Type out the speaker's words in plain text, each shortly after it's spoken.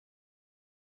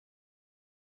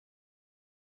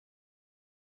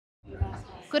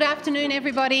Good afternoon,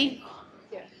 everybody.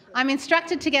 I'm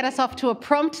instructed to get us off to a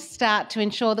prompt start to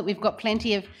ensure that we've got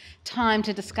plenty of time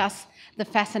to discuss the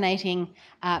fascinating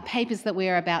papers that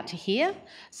we're about to hear.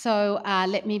 So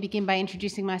let me begin by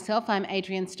introducing myself. I'm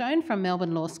Adrienne Stone from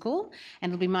Melbourne Law School,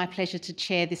 and it'll be my pleasure to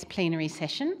chair this plenary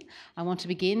session. I want to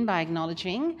begin by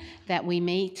acknowledging that we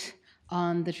meet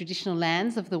on the traditional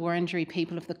lands of the Wurundjeri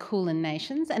people of the Kulin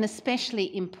Nations, an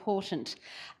especially important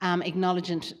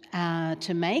acknowledgement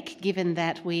to make, given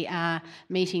that we are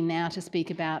meeting now to speak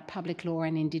about public law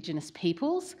and Indigenous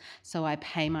peoples, so I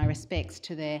pay my respects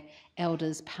to their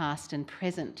elders past and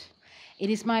present. It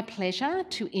is my pleasure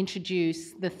to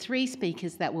introduce the three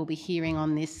speakers that we'll be hearing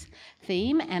on this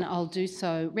theme, and I'll do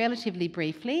so relatively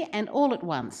briefly and all at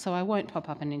once, so I won't pop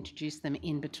up and introduce them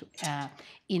in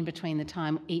between the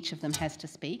time each of them has to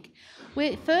speak.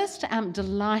 We're first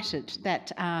delighted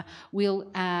that we'll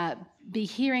be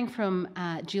hearing from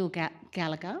Jill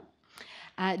Gallagher.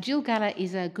 Jill Gallagher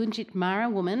is a Gundit Mara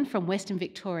woman from Western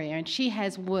Victoria, and she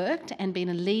has worked and been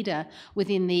a leader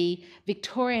within the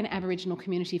Victorian Aboriginal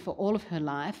community for all of her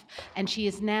life, and she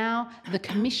is now the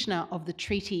Commissioner of the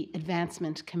Treaty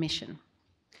Advancement Commission.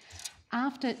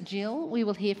 After Jill, we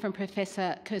will hear from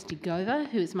Professor Kirsty Gover,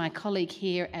 who is my colleague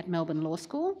here at Melbourne Law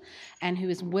School and who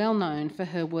is well known for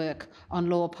her work on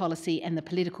law policy and the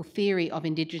political theory of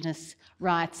Indigenous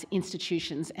rights,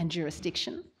 institutions and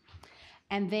jurisdiction.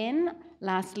 And then,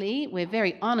 lastly, we're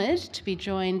very honoured to be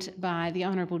joined by the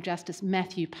Honourable Justice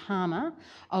Matthew Palmer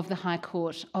of the High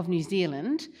Court of New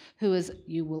Zealand, who, as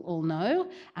you will all know,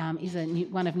 is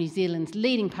one of New Zealand's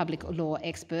leading public law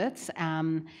experts,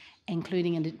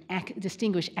 including a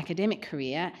distinguished academic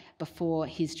career before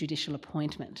his judicial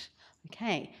appointment.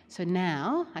 Okay, so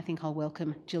now I think I'll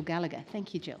welcome Jill Gallagher.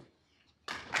 Thank you, Jill.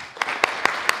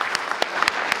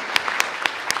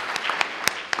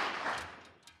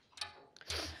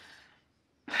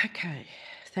 Okay,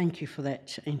 thank you for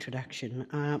that introduction.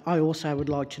 I also would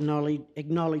like to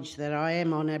acknowledge that I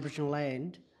am on Aboriginal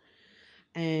land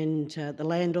and the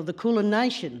land of the Kulin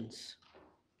Nations,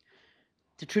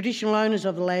 the traditional owners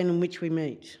of the land in which we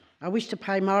meet. I wish to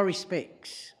pay my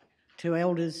respects to their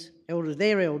elders,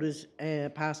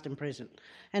 past and present,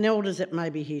 and elders that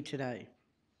may be here today.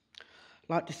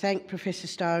 I'd like to thank Professor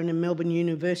Stone and Melbourne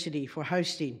University for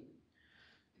hosting.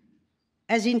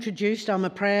 As introduced, I'm a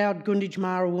proud Gunditj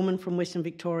Mara woman from Western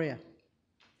Victoria.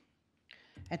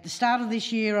 At the start of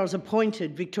this year, I was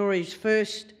appointed Victoria's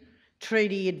first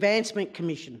Treaty Advancement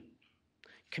Commissioner.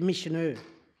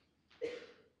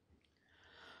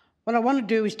 What I want to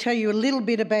do is tell you a little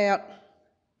bit about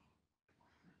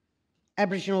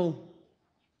Aboriginal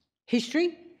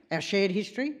history, our shared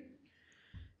history,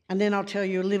 and then I'll tell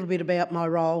you a little bit about my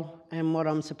role and what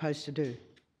I'm supposed to do.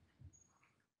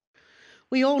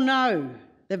 We all know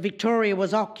that Victoria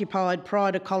was occupied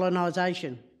prior to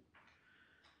colonisation.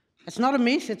 It's not a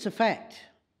myth, it's a fact.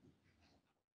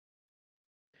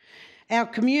 Our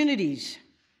communities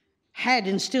had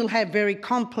and still have very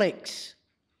complex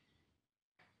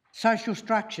social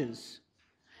structures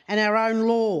and our own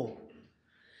law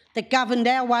that governed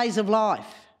our ways of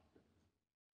life.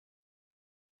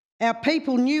 Our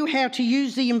people knew how to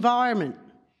use the environment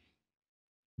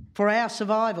for our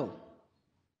survival.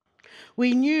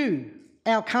 We knew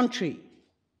our country.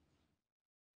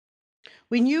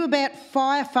 We knew about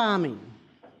fire farming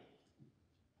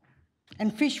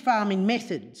and fish farming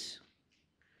methods.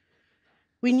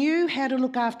 We knew how to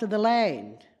look after the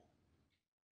land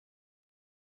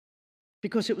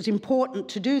because it was important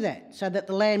to do that so that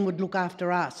the land would look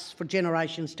after us for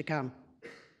generations to come.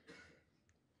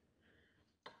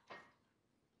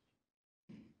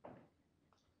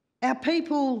 Our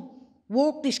people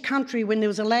walked this country when there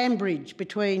was a land bridge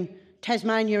between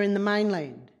Tasmania and the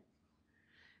mainland.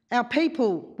 Our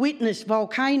people witnessed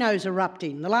volcanoes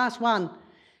erupting, the last one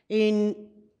in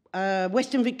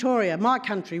Western Victoria, my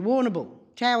country, Warrnambool,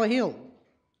 Tower Hill.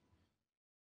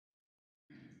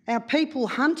 Our people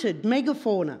hunted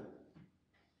megafauna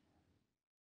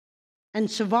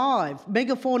and survived.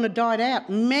 Megafauna died out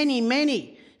many,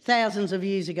 many thousands of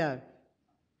years ago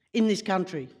in this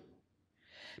country.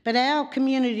 But our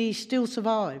community still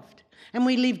survived, and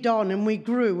we lived on and we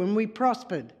grew and we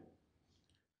prospered.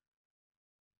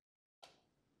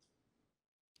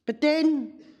 But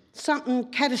then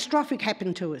something catastrophic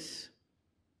happened to us.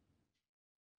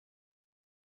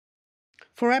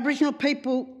 For Aboriginal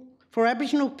people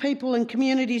and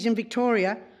communities in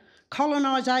Victoria,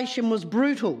 colonisation was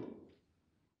brutal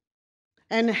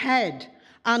and had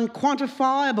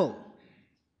unquantifiable,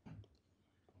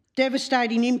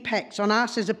 devastating impacts on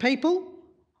us as a people,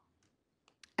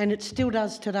 and it still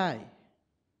does today.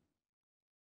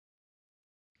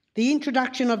 the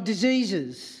introduction of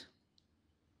diseases,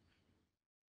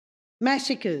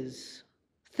 massacres,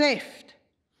 theft,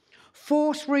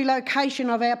 forced relocation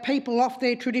of our people off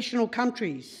their traditional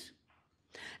countries,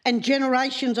 and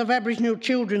generations of Aboriginal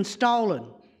children stolen.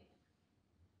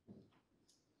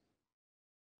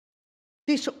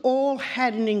 This all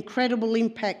had an incredible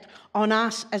impact on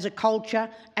us as a culture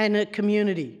and a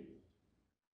community.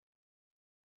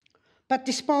 But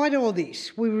despite all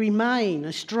this, we remain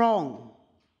a strong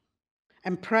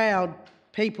and proud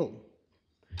people.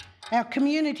 Our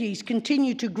communities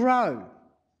continue to grow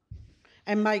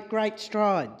and make great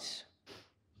strides.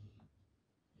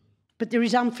 But there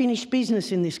is unfinished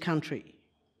business in this country.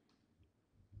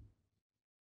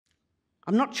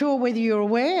 I'm not sure whether you're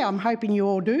aware, I'm hoping you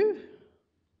all do,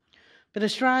 but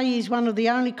Australia is one of the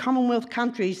only Commonwealth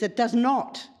countries that does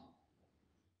not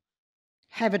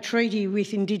have a treaty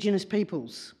with Indigenous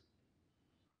peoples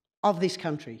of this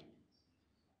country.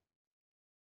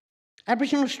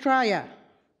 Aboriginal Australians,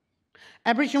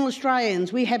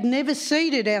 we have never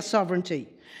ceded our sovereignty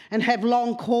and have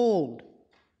long called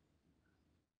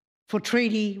for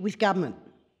treaty with government.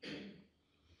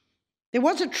 There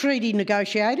was a treaty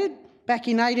negotiated back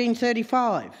in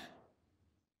 1835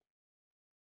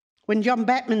 when John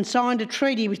Batman signed a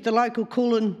treaty with the local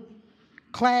Kulin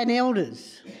clan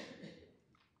elders,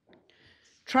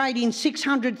 trading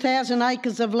 600,000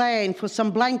 acres of land for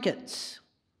some blankets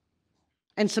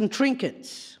and some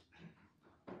trinkets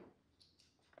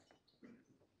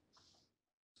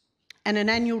and an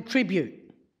annual tribute.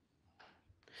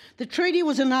 The treaty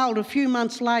was annulled a few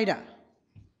months later,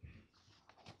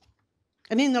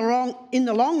 and in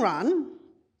the long run,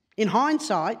 in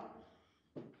hindsight,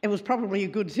 it was probably a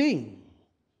good thing,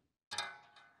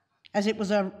 as it was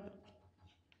a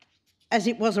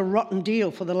rotten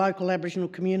deal for the local Aboriginal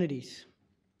communities.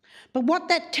 But what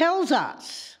that tells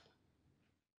us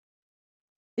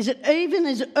is that even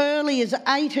as early as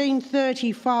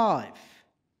 1835,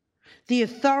 the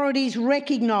authorities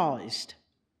recognised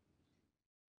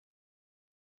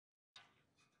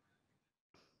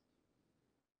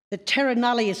that terra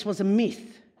nullius was a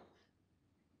myth,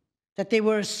 that there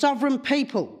were a sovereign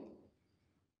people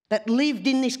that lived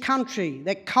in this country,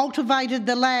 that cultivated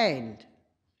the land.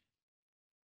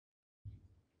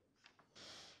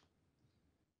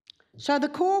 So the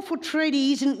call for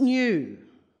treaty isn't new.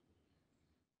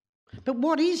 But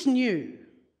what is new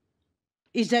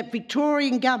is that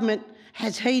Victorian government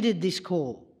has heeded this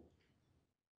call.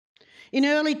 In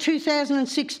early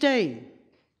 2016,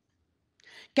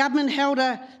 government held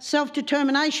a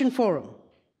self-determination forum,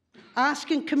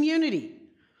 asking community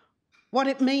what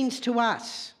it means to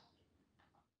us.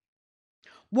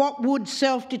 What would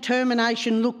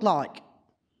self-determination look like?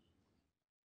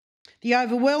 The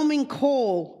overwhelming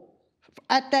call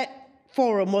at that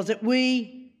forum was that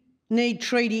we need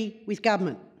treaty with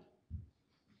government.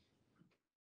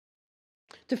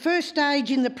 The first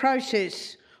stage in the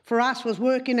process for us was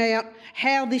working out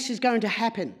how this is going to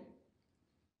happen.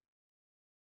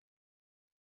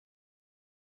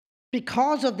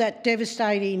 Because of that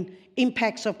devastating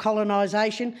impacts of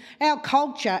colonisation, our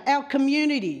culture, our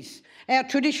communities, our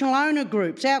traditional owner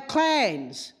groups, our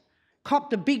clans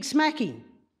copped a big smacking.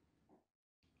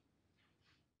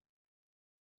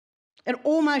 It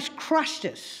almost crushed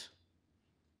us.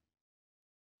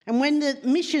 And when the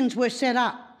missions were set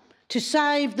up to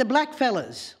save the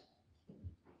blackfellas,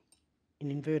 in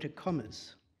inverted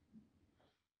commas,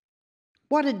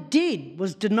 what it did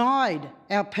was denied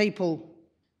our people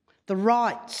the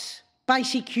rights,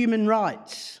 basic human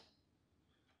rights,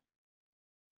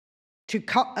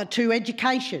 to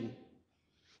education,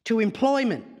 to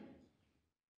employment,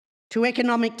 to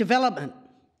economic development,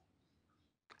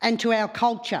 and to our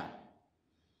culture.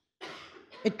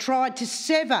 It tried to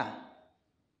sever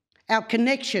our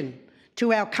connection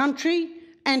to our country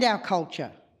and our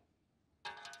culture.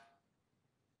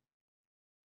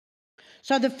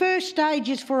 So the first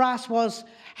stages for us was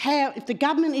how, if the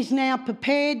government is now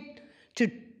prepared to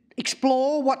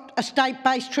explore what a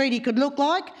state-based treaty could look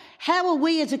like, how are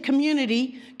we as a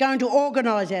community going to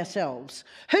organise ourselves?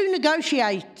 Who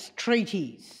negotiates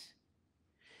treaties?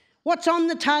 What's on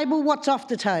the table, what's off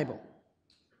the table?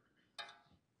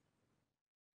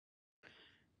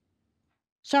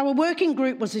 So a working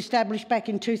group was established back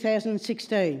in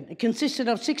 2016. It consisted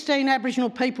of 16 Aboriginal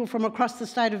people from across the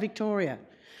state of Victoria.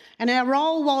 And our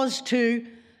role was to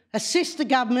assist the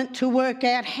government to work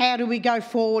out how do we go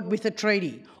forward with a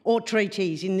treaty or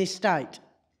treaties in this state.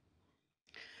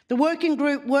 The working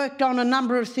group worked on a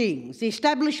number of things: the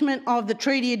establishment of the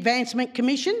Treaty Advancement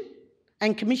Commission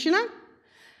and Commissioner,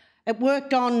 It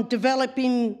worked on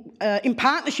developing, in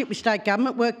partnership with state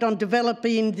government, worked on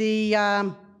developing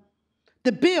the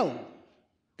bill,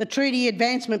 the Treaty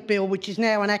Advancement Bill, which is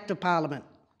now an Act of Parliament.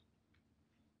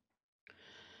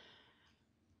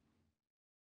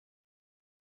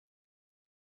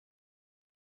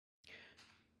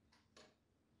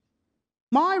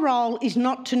 My role is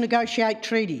not to negotiate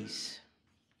treaties,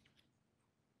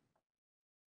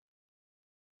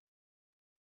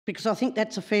 because I think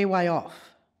that's a fair way off.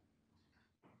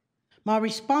 My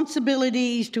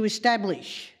responsibility is to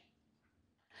establish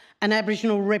an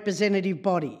Aboriginal representative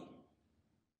body.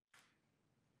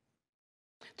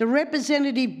 The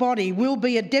representative body will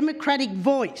be a democratic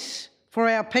voice for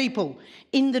our people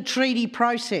in the treaty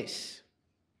process,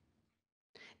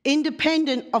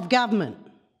 independent of government.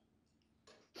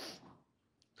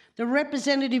 The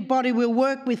representative body will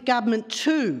work with government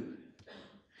to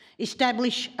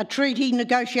establish a treaty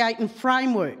negotiating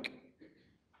framework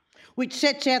which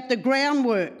sets out the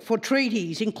groundwork for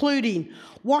treaties, including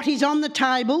what is on the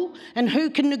table and who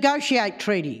can negotiate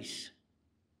treaties.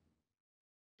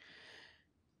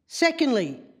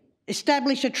 Secondly,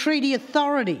 establish a treaty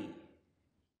authority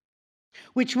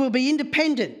which will be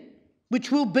independent,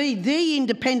 which will be the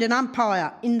independent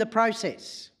umpire in the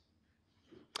process.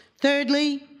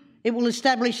 Thirdly, it will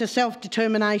establish a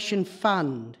self-determination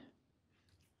fund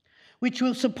which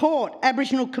will support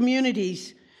Aboriginal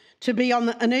communities to be on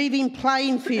an even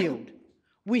playing field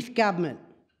with government.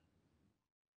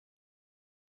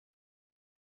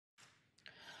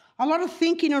 A lot of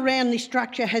thinking around this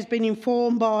structure has been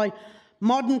informed by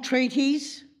modern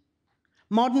treaties,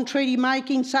 modern treaty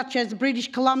making such as the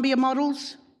British Columbia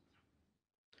models.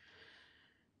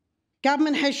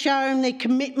 Government has shown their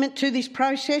commitment to this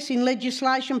process in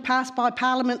legislation passed by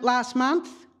Parliament last month.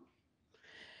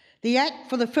 The Act,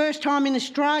 for the first time in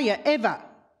Australia ever,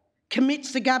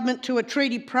 commits the government to a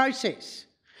treaty process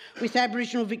with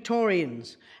Aboriginal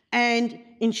Victorians and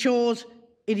ensures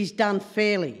it is done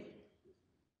fairly.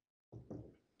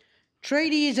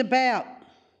 Treaty is about,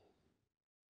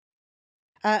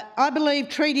 I believe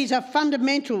treaties are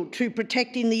fundamental to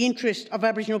protecting the interest of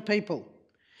Aboriginal people.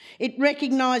 It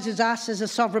recognises us as a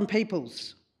sovereign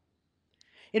peoples.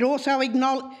 It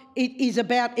is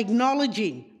about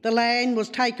acknowledging the land was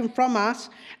taken from us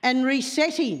and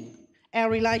resetting our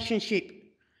relationship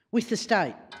with the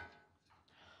state.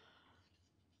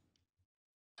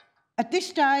 At this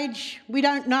stage, we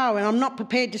don't know, and I'm not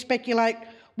prepared to speculate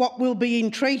what will be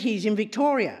in treaties in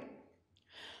Victoria.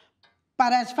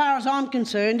 But as far as I'm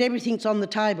concerned, everything's on the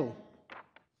table.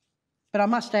 But I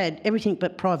must add, everything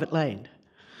but private land,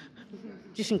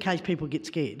 just in case people get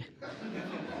scared.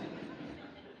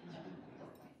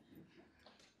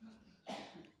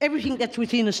 Everything that's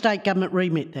within a state government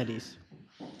remit, that is,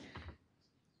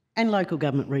 and local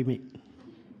government remit.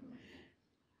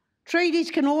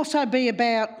 Treaties can also be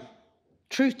about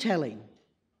truth-telling.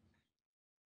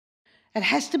 It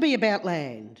has to be about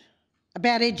land,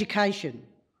 about education.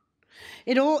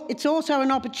 It's also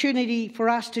an opportunity for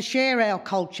us to share our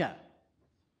culture.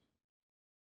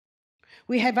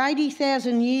 We have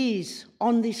 80,000 years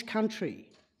on this country.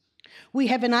 We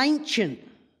have an ancient,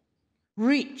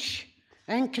 rich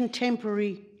and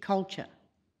contemporary culture.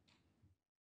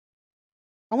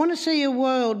 I want to see a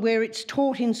world where it's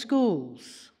taught in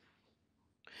schools,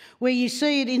 where you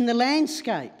see it in the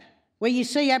landscape, where you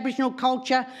see Aboriginal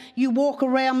culture, you walk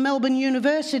around Melbourne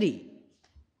University,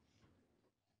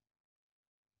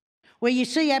 where you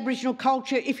see Aboriginal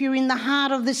culture if you're in the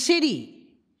heart of the city.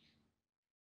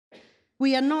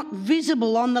 We are not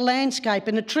visible on the landscape,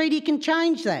 and a treaty can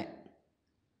change that.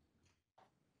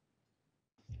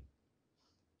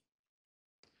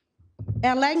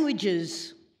 Our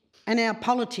languages and our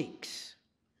politics.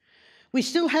 We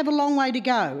still have a long way to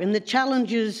go, and the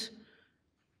challenges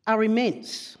are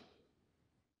immense.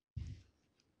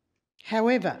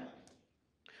 However,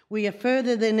 we are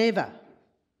further than ever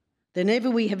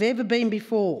we have ever been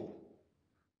before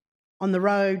on the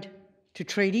road to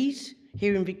treaties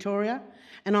here in Victoria,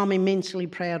 and I'm immensely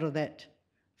proud of that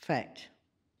fact.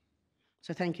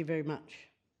 So thank you very much.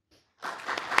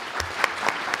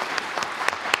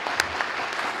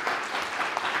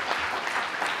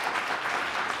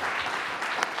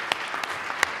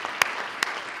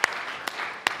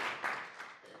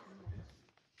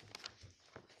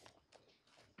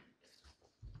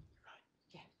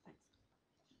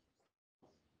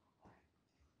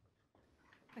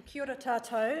 Kia ora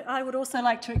tātou. I would also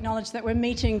like to acknowledge that we're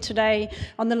meeting today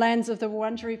on the lands of the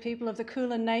Wurundjeri people of the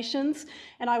Kulin Nations,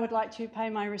 and I would like to pay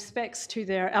my respects to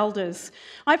their elders.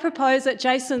 I propose at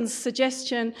Jason's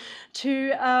suggestion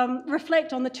to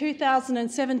reflect on the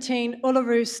 2017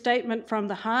 Uluru Statement from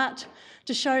the Heart,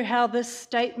 to show how this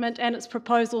statement and its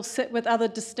proposals sit with other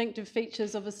distinctive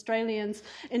features of Australians'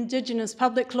 Indigenous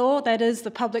public law, that is,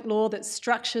 the public law that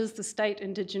structures the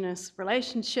state-Indigenous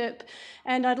relationship.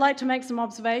 And I'd like to make some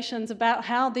observations about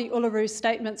how the Uluru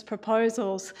Statement's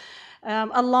proposals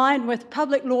align with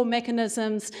public law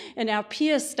mechanisms in our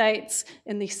peer states,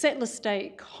 in the settler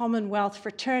state, Commonwealth,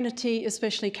 fraternity,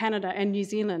 especially Canada and New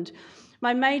Zealand.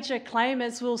 My major claim,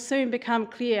 as will soon become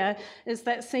clear, is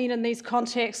that seen in these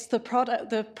contexts, the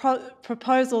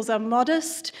proposals are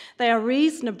modest, they are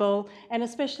reasonable, and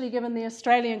especially given the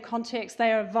Australian context,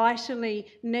 they are vitally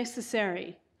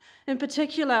necessary. In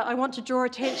particular, I want to draw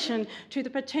attention to the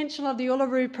potential of the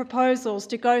Uluru proposals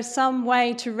to go some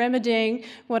way to remedying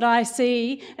what I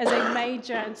see as a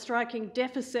major and striking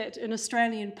deficit in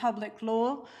Australian public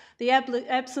law, the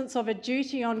absence of a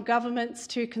duty on governments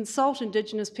to consult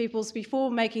Indigenous peoples before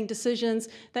making decisions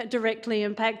that directly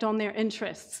impact on their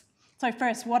interests. So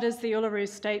first, what is the Uluru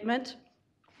Statement?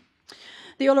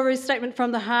 The Uluru Statement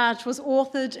from the Heart was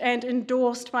authored and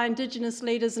endorsed by Indigenous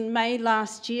leaders in May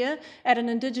last year at an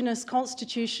Indigenous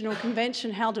Constitutional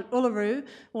Convention held at Uluru,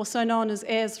 also known as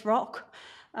Ayers Rock,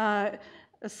 a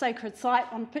sacred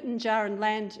site on Pitjantjatjara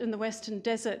land in the Western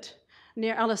Desert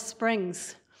near Alice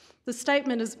Springs. The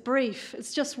statement is brief,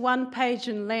 it's just 1 page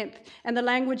in length, and the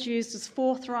language used is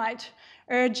forthright,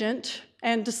 urgent,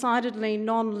 and decidedly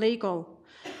non-legal.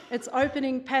 Its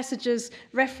opening passages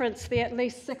reference the at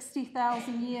least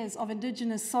 60,000 years of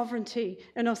Indigenous sovereignty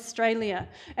in Australia,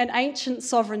 an ancient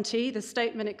sovereignty, the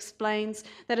statement explains,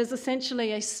 that is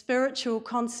essentially a spiritual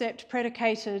concept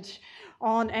predicated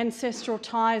on ancestral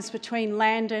ties between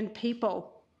land and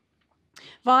people.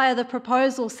 Via the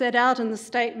proposal set out in the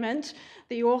statement,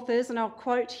 the authors, and I'll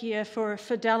quote here for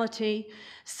fidelity,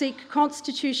 seek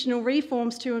constitutional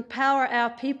reforms to empower our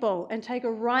people and take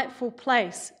a rightful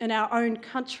place in our own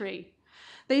country.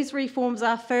 These reforms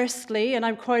are firstly, and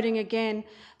I'm quoting again,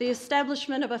 the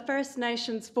establishment of a First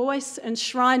Nations voice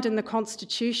enshrined in the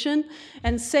Constitution,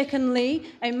 and secondly,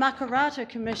 a Makarrata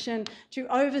Commission to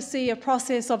oversee a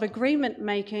process of agreement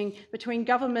making between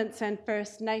governments and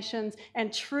First Nations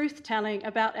and truth-telling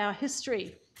about our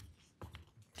history.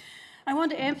 I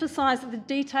want to emphasise that the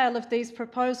detail of these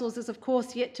proposals is of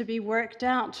course yet to be worked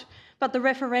out, but the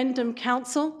Referendum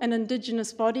Council, an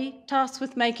Indigenous body tasked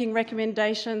with making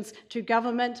recommendations to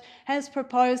government, has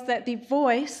proposed that the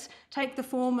voice take the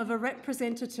form of a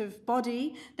representative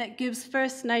body that gives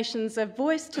First Nations a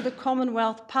voice to the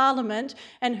Commonwealth Parliament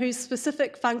and whose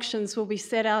specific functions will be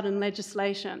set out in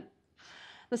legislation.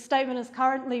 The statement is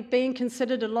currently being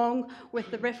considered along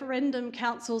with the Referendum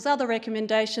Council's other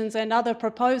recommendations and other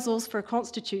proposals for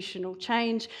constitutional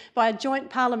change by a joint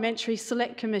parliamentary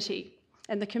select committee,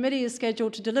 and the committee is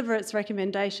scheduled to deliver its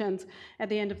recommendations at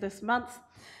the end of this month.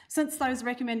 Since those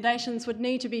recommendations would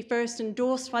need to be first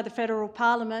endorsed by the Federal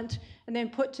Parliament and then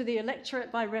put to the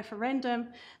electorate by referendum,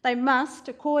 they must,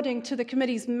 according to the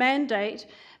committee's mandate,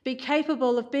 be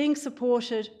capable of being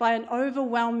supported by an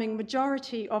overwhelming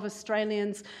majority of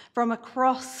Australians from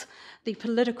across the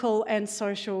political and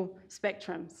social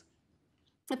spectrums.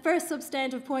 The first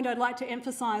substantive point I'd like to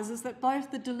emphasise is that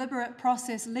both the deliberate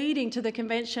process leading to the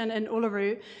convention in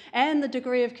Uluru and the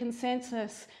degree of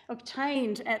consensus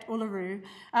obtained at Uluru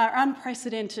are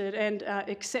unprecedented and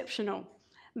exceptional.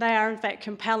 They are in fact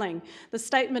compelling. The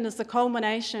statement is the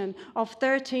culmination of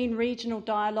 13 regional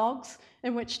dialogues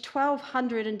in which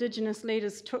 1,200 Indigenous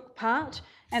leaders took part,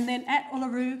 and then at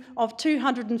Uluru of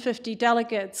 250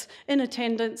 delegates in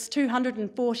attendance,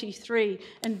 243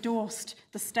 endorsed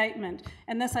the statement.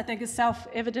 And this, I think, is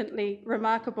self-evidently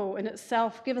remarkable in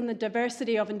itself, given the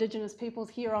diversity of Indigenous peoples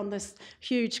here on this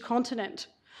huge continent.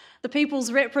 The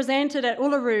peoples represented at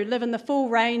Uluru live in the full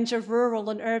range of rural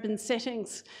and urban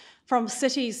settings, from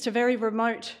cities to very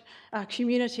remote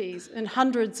communities in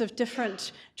hundreds of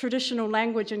different traditional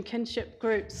language and kinship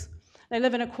groups. They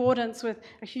live in accordance with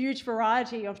a huge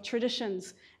variety of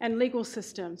traditions and legal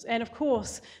systems. And of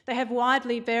course, they have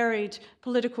widely varied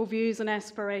political views and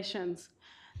aspirations.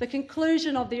 The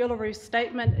conclusion of the Uluru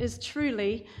Statement is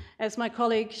truly, as my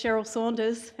colleague Cheryl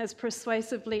Saunders has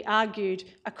persuasively argued,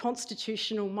 a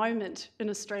constitutional moment in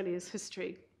Australia's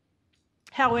history.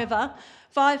 However,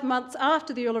 5 months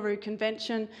after the Uluru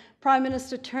Convention, Prime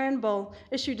Minister Turnbull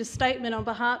issued a statement on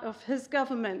behalf of his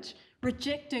government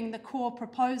rejecting the core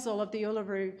proposal of the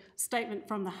Uluru Statement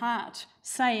from the Heart,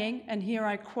 saying, and here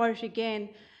I quote again,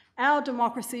 Our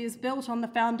democracy is built on the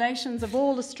foundations of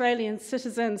all Australian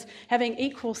citizens having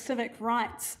equal civic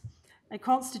rights. A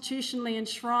constitutionally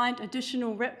enshrined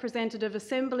additional representative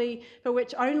assembly for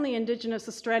which only Indigenous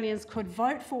Australians could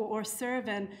vote for or serve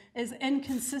in is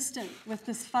inconsistent with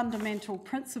this fundamental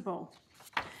principle.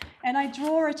 And I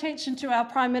draw attention to our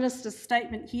Prime Minister's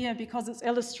statement here because it's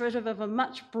illustrative of a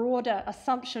much broader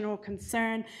assumption or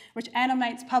concern which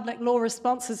animates public law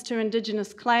responses to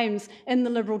Indigenous claims in the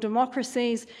liberal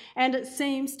democracies, and it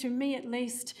seems, to me at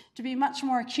least, to be much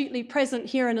more acutely present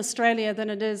here in Australia than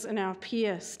it is in our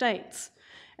peer states.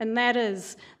 And that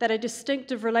is that a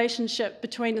distinctive relationship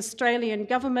between Australian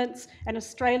governments and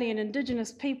Australian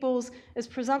Indigenous peoples is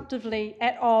presumptively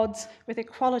at odds with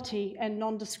equality and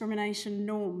non-discrimination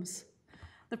norms.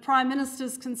 The Prime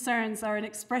Minister's concerns are an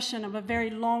expression of a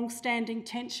very long-standing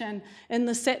tension in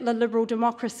the settler liberal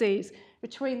democracies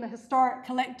between the historic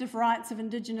collective rights of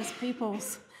Indigenous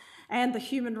peoples and the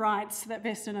human rights that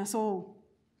vest in us all.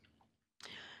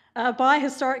 By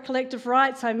historic collective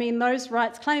rights, I mean those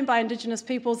rights claimed by Indigenous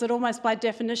peoples that almost by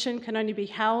definition can only be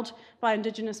held by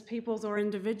Indigenous peoples or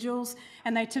individuals,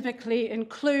 and they typically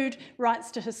include rights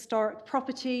to historic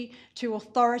property, to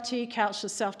authority, couched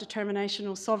as self-determination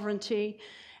or sovereignty,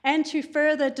 and to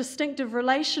further distinctive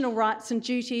relational rights and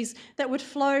duties that would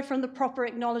flow from the proper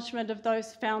acknowledgement of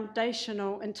those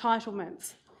foundational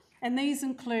entitlements. And these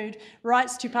include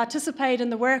rights to participate in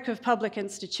the work of public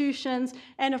institutions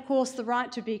and, of course, the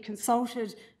right to be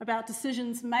consulted about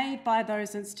decisions made by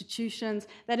those institutions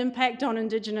that impact on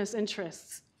Indigenous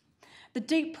interests. The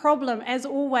deep problem, as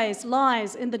always,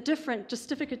 lies in the different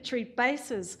justificatory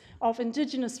bases of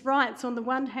Indigenous rights on the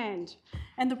one hand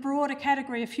and the broader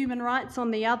category of human rights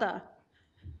on the other.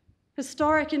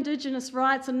 Historic Indigenous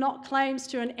rights are not claims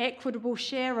to an equitable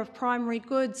share of primary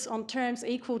goods on terms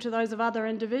equal to those of other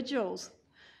individuals.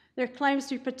 They're claims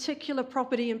to particular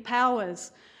property and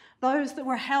powers, those that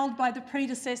were held by the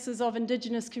predecessors of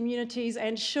Indigenous communities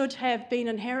and should have been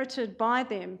inherited by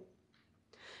them.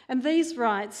 And these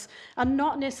rights are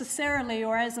not necessarily,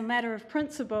 or as a matter of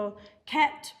principle,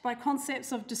 capped by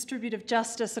concepts of distributive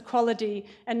justice, equality,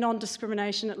 and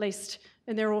non-discrimination, at least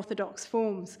in their orthodox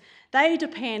forms. They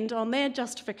depend on their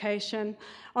justification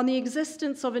on the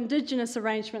existence of Indigenous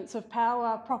arrangements of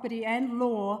power, property, and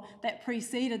law that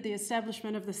preceded the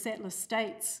establishment of the settler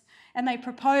states. And they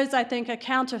propose, I think, a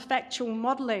counterfactual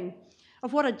modelling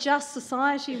of what a just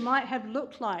society might have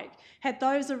looked like had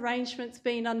those arrangements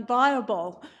been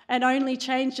unviable and only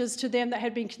changes to them that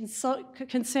had been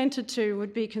consented to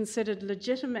would be considered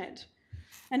legitimate.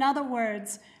 In other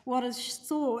words, what is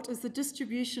sought is the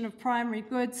distribution of primary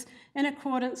goods in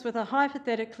accordance with a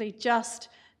hypothetically just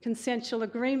consensual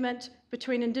agreement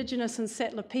between Indigenous and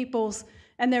settler peoples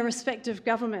and their respective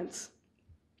governments.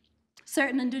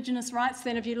 Certain Indigenous rights,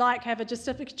 then, if you like, have a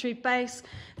justificatory base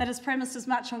that is premised as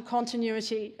much on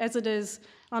continuity as it is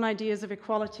on ideas of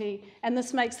equality, and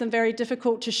this makes them very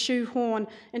difficult to shoehorn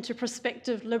into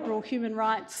prospective liberal human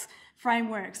rights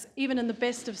frameworks, even in the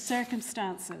best of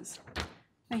circumstances.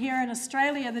 Now, here in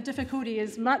Australia, the difficulty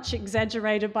is much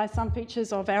exaggerated by some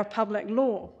features of our public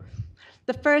law.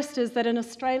 The first is that in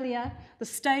Australia, the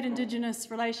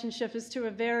state-Indigenous relationship is to a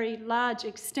very large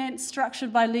extent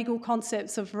structured by legal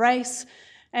concepts of race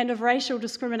and of racial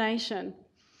discrimination.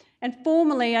 And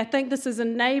formally, I think this is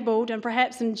enabled and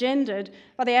perhaps engendered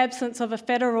by the absence of a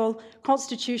federal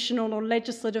constitutional or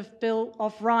legislative bill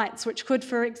of rights, which could,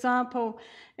 for example,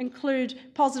 include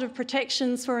positive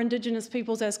protections for Indigenous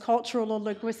peoples as cultural or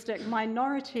linguistic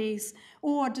minorities,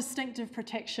 or distinctive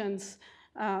protections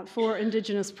for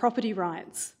Indigenous property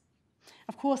rights.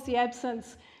 Of course, the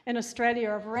absence in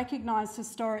Australia of recognised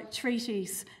historic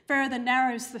treaties further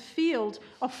narrows the field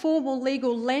of formal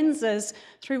legal lenses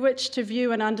through which to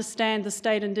view and understand the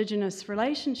state-Indigenous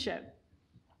relationship.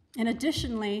 And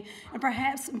additionally, and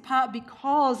perhaps in part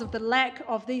because of the lack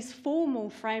of these formal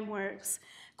frameworks,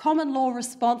 common law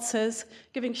responses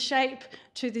giving shape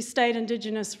to the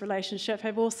state-Indigenous relationship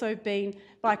have also been,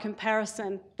 by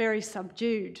comparison, very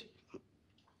subdued.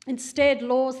 Instead,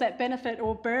 laws that benefit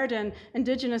or burden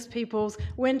Indigenous peoples,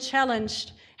 when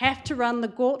challenged, have to run the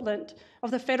gauntlet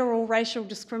of the Federal Racial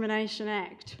Discrimination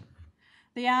Act.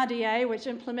 The RDA, which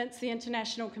implements the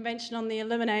International Convention on the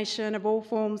Elimination of All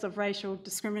Forms of Racial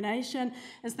Discrimination,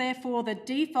 is therefore the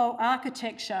default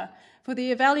architecture for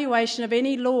the evaluation of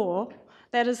any law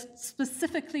that is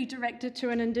specifically directed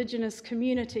to an Indigenous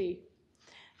community.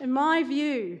 In my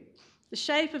view, the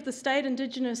shape of the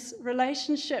state-Indigenous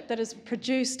relationship that is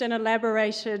produced and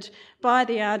elaborated by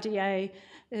the RDA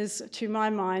is, to my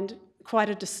mind, quite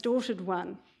a distorted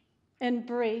one. In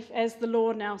brief, as the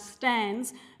law now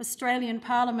stands, Australian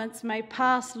parliaments may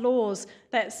pass laws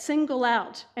that single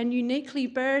out and uniquely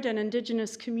burden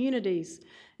Indigenous communities,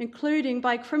 including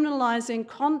by criminalising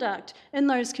conduct in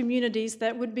those communities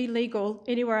that would be legal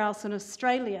anywhere else in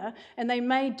Australia, and they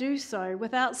may do so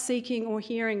without seeking or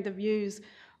hearing the views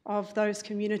of those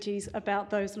communities about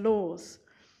those laws.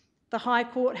 The High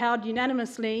Court held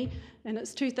unanimously in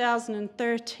its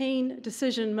 2013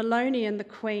 decision, Maloney and the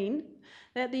Queen,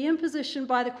 that the imposition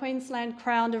by the Queensland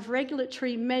Crown of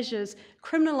regulatory measures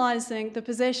criminalising the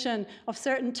possession of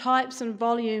certain types and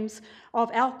volumes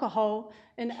of alcohol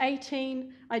in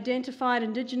 18 identified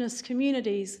Indigenous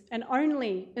communities, and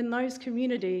only in those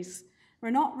communities,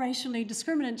 were not racially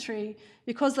discriminatory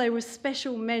because they were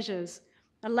special measures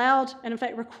allowed and in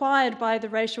fact required by the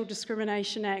Racial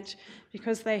Discrimination Act,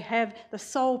 because they have the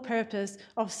sole purpose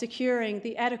of securing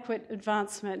the adequate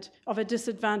advancement of a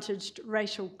disadvantaged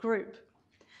racial group.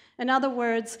 In other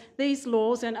words, these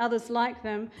laws and others like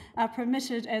them are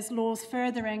permitted as laws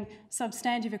furthering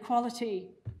substantive equality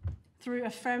through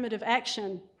affirmative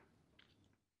action.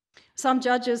 Some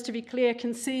judges, to be clear,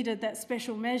 conceded that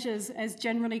special measures, as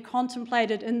generally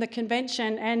contemplated in the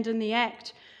Convention and in the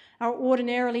Act, are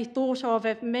ordinarily thought of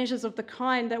as measures of the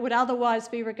kind that would otherwise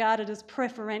be regarded as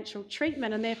preferential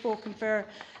treatment and therefore confer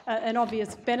an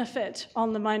obvious benefit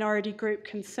on the minority group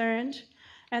concerned.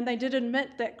 And they did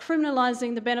admit that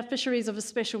criminalising the beneficiaries of a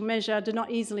special measure did not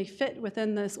easily fit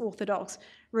within this orthodox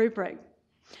rubric.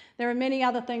 There are many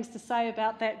other things to say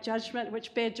about that judgment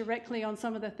which bear directly on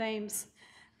some of the themes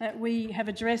that we have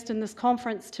addressed in this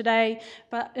conference today,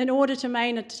 but in order to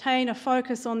maintain a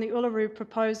focus on the Uluru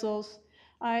proposals,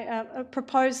 I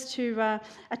propose to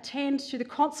attend to the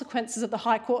consequences of the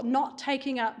High Court not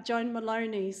taking up Joan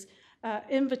Maloney's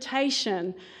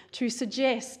invitation to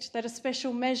suggest that a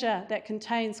special measure that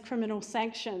contains criminal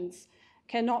sanctions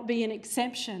cannot be an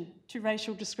exemption to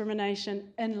racial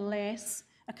discrimination unless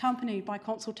accompanied by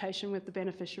consultation with the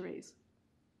beneficiaries.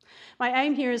 My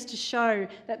aim here is to show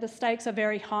that the stakes are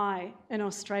very high in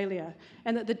Australia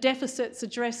and that the deficits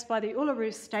addressed by the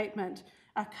Uluru Statement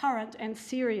are current and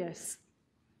serious.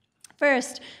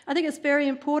 First, I think it's very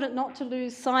important not to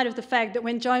lose sight of the fact that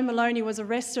when Joan Maloney was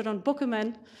arrested on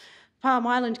Bookerman, Palm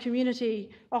Island community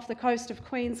off the coast of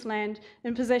Queensland,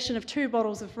 in possession of 2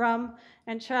 bottles of rum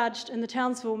and charged in the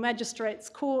Townsville Magistrates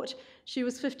Court, she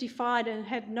was 55 and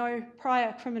had no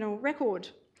prior criminal record.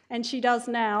 And she does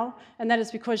now, and that is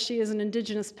because she is an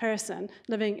Indigenous person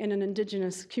living in an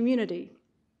Indigenous community.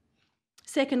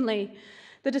 Secondly,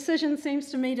 the decision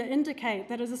seems to me to indicate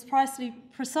that it is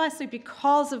precisely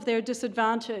because of their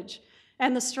disadvantage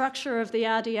and the structure of the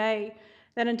RDA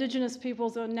that Indigenous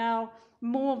peoples are now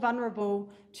more vulnerable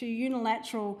to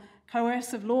unilateral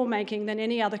coercive lawmaking than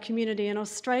any other community in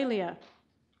Australia.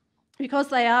 Because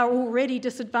they are already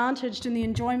disadvantaged in the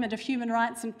enjoyment of human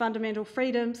rights and fundamental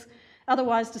freedoms,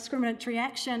 otherwise discriminatory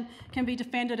action can be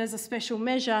defended as a special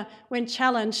measure when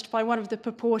challenged by one of the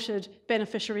purported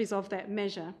beneficiaries of that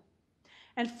measure.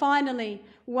 And finally,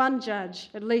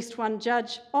 at least one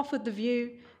judge, offered the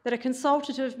view that a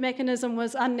consultative mechanism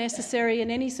was unnecessary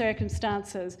in any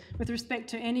circumstances with respect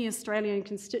to any Australian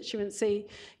constituency,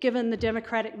 given the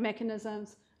democratic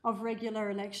mechanisms of regular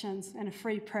elections and a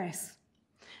free press.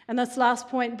 And this last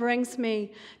point brings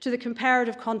me to the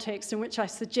comparative context in which I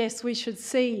suggest we should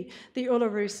see the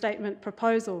Uluru Statement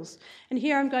proposals. And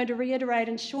here I'm going to reiterate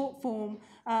in short form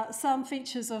some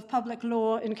features of public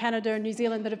law in Canada and New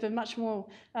Zealand that have been much more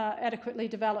adequately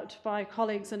developed by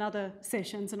colleagues in other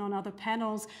sessions and on other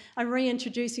panels. I'm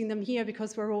reintroducing them here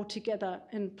because we're all together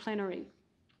in plenary.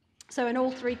 So in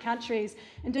all 3 countries,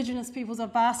 Indigenous peoples are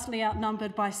vastly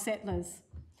outnumbered by settlers.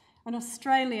 In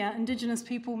Australia, Indigenous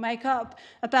people make up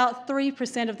about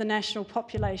 3% of the national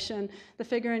population. The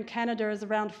figure in Canada is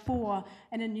around 4%,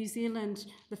 and in New Zealand,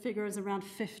 the figure is around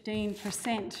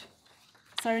 15%.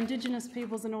 So Indigenous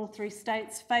peoples in all 3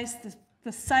 states face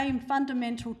the same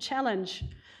fundamental challenge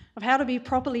of how to be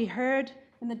properly heard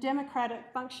in the democratic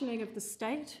functioning of the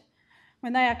state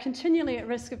when they are continually at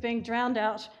risk of being drowned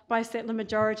out by settler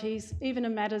majorities, even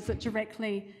in matters that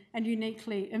directly and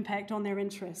uniquely impact on their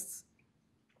interests.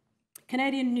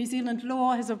 Canadian and New Zealand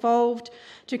law has evolved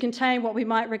to contain what we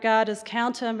might regard as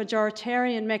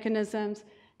counter-majoritarian mechanisms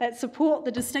that support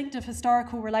the distinctive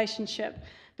historical relationship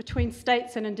between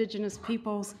states and Indigenous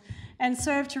peoples and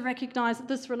serve to recognise that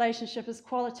this relationship is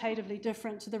qualitatively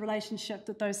different to the relationship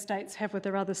that those states have with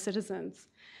their other citizens.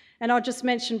 And I'll just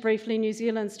mention briefly New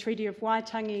Zealand's Treaty of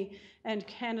Waitangi and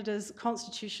Canada's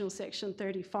Constitutional Section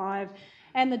 35,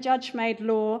 and the judge-made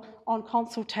law on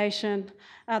consultation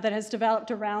that has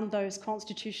developed around those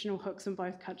constitutional hooks in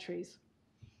both countries.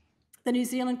 The New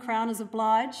Zealand Crown is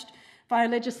obliged, via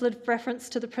legislative reference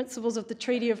to the principles of the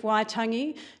Treaty of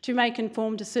Waitangi, to make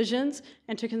informed decisions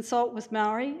and to consult with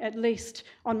Māori, at least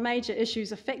on major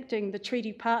issues affecting the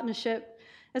treaty partnership,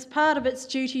 as part of its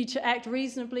duty to act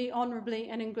reasonably, honourably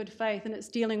and in good faith in its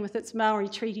dealing with its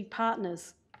Māori treaty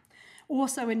partners.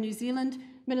 Also in New Zealand,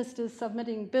 ministers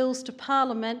submitting bills to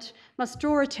Parliament must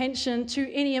draw attention to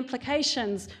any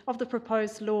implications of the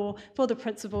proposed law for the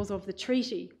principles of the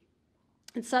treaty.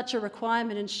 And such a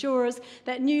requirement ensures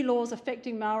that new laws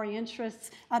affecting Māori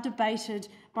interests are debated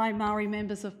by Māori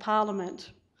members of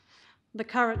Parliament. The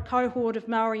current cohort of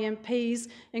Māori MPs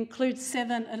includes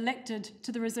 7 elected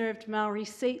to the reserved Māori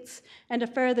seats and a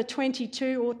further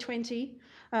 22 or 20,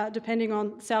 depending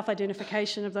on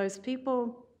self-identification of those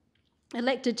people,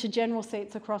 elected to general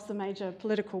seats across the major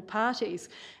political parties.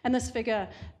 And this figure,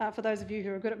 for those of you who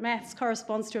are good at maths,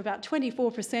 corresponds to about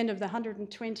 24% of the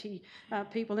 120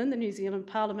 people in the New Zealand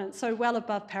Parliament, so well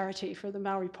above parity for the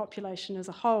Māori population as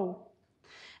a whole.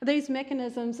 These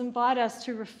mechanisms invite us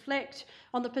to reflect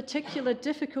on the particular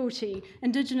difficulty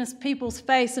Indigenous peoples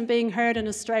face in being heard in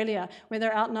Australia, where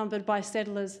they're outnumbered by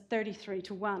settlers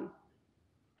 33-1.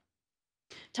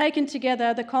 Taken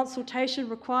together, the consultation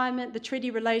requirement, the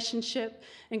treaty relationship,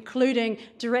 including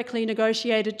directly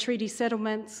negotiated treaty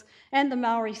settlements, and the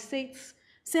Māori seats,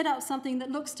 set up something that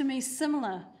looks to me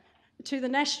similar to the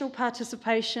national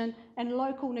participation and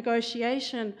local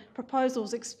negotiation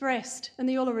proposals expressed in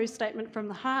the Uluru Statement from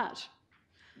the Heart.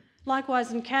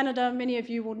 Likewise, in Canada, many of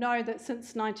you will know that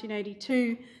since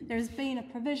 1982, there has been a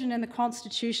provision in the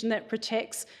Constitution that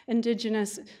protects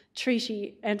Indigenous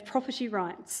treaty and property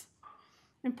rights.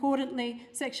 Importantly,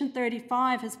 Section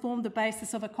 35 has formed the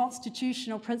basis of a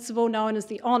constitutional principle known as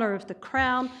the honour of the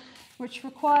Crown, which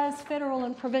requires federal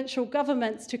and provincial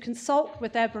governments to consult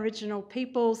with Aboriginal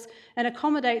peoples and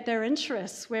accommodate their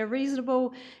interests where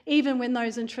reasonable, even when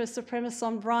those interests are premised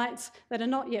on rights that are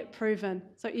not yet proven,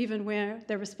 so even where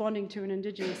they're responding to an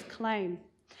Indigenous claim.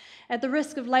 At the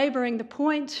risk of labouring the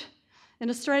point, in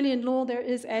Australian law, there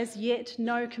is as yet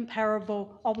no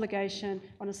comparable obligation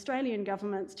on Australian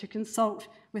governments to consult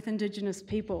with Indigenous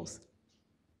peoples.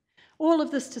 All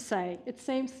of this to say, it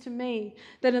seems to me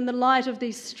that in the light of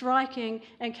these striking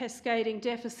and cascading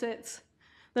deficits,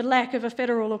 the lack of a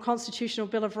federal or constitutional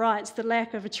Bill of Rights, the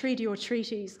lack of a treaty or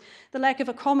treaties, the lack of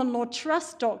a common law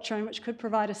trust doctrine which could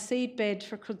provide a seedbed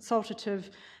for consultative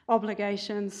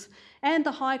obligations, and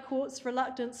the High Court's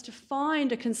reluctance to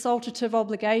find a consultative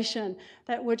obligation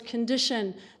that would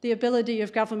condition the ability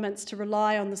of governments to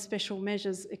rely on the special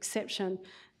measures exception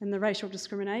in the Racial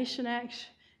Discrimination Act.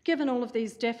 Given all of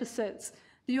these deficits,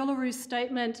 the Uluru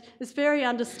Statement is very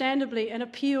understandably an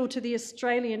appeal to the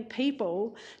Australian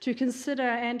people to consider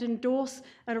and endorse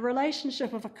a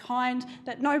relationship of a kind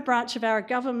that no branch of our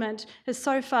government has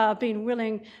so far been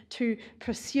willing to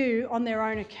pursue on their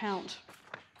own account.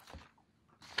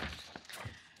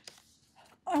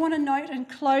 I want to note in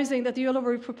closing that the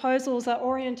Uluru proposals are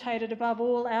orientated above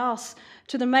all else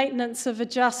to the maintenance of a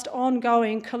just,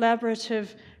 ongoing,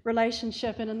 collaborative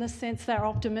relationship, and in this sense they're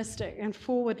optimistic and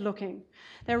forward-looking.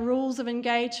 They're rules of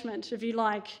engagement, if you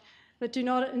like, that do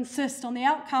not insist on the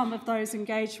outcome of those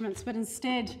engagements, but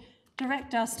instead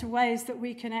direct us to ways that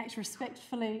we can act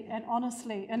respectfully and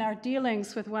honestly in our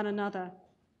dealings with one another.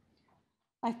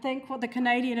 I think what the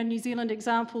Canadian and New Zealand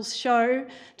examples show,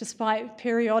 despite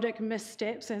periodic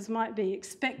missteps as might be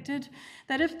expected,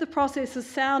 that if the process is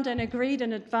sound and agreed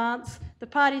in advance, the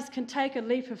parties can take a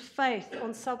leap of faith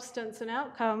on substance and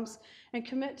outcomes and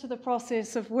commit to the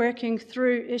process of working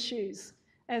through issues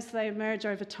as they emerge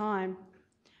over time.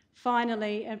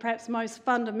 Finally, and perhaps most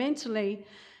fundamentally,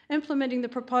 implementing the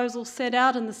proposals set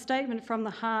out in the Statement from the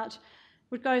Heart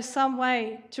would go some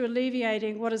way to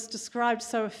alleviating what is described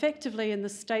so effectively in the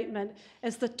statement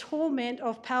as the torment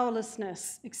of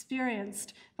powerlessness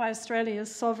experienced by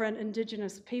Australia's sovereign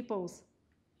Indigenous peoples,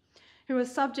 who are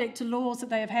subject to laws that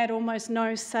they have had almost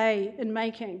no say in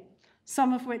making,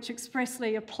 some of which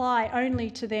expressly apply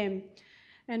only to them,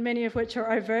 and many of which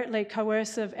are overtly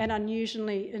coercive and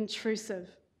unusually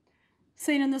intrusive.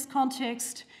 Seen in this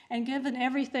context, and given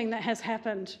everything that has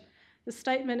happened, the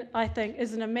statement, I think,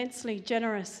 is an immensely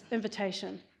generous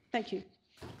invitation. Thank you.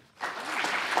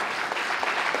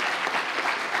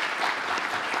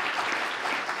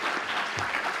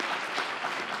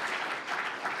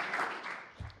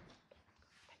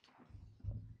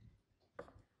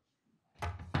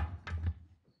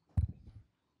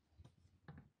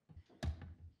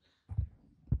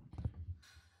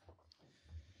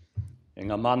 E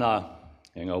ngā mana,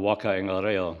 e ngā waka, e ngā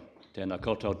reo, tēnā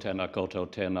koutou, tēnā koutou,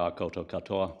 tēnā koutou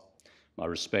katoa. My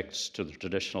respects to the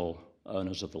traditional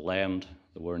owners of the land,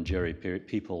 the Wurundjeri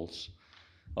peoples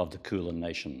of the Kulin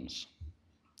Nations.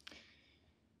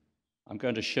 I'm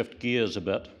going to shift gears a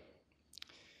bit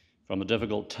from the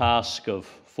difficult task of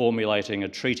formulating a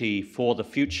treaty for the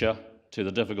future to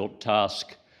the difficult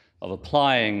task of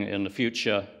applying in the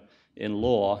future in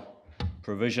law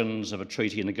provisions of a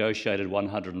treaty negotiated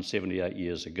 178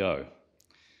 years ago,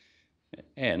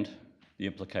 and the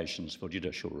implications for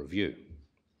judicial review.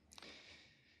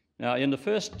 Now, in the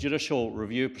first judicial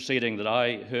review proceeding that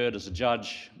I heard as a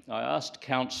judge, I asked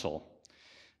counsel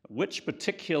which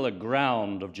particular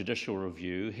ground of judicial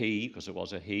review he, because it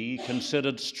was a he,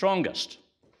 considered strongest.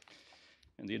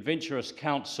 And the adventurous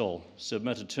counsel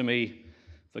submitted to me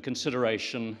for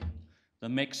consideration the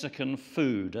Mexican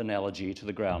food analogy to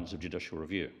the grounds of judicial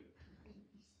review.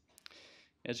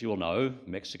 As you all know,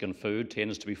 Mexican food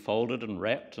tends to be folded and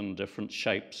wrapped in different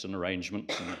shapes and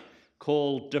arrangements and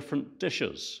called different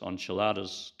dishes: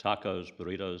 enchiladas, tacos,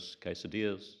 burritos,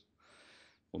 quesadillas,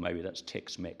 or maybe that's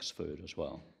Tex-Mex food as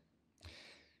well.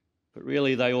 But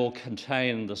really they all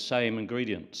contain the same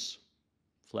ingredients: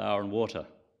 flour and water,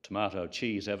 tomato,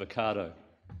 cheese, avocado,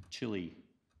 chili,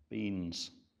 beans.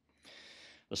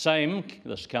 The same,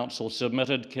 this counsel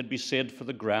submitted, can be said for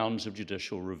the grounds of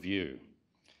judicial review.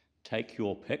 Take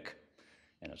your pick,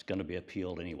 and it's going to be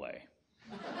appealed anyway.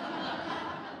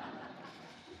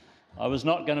 I was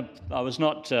not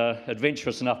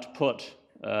adventurous enough to put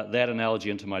that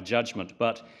analogy into my judgment,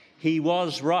 but he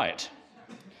was right.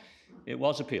 It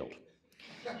was appealed.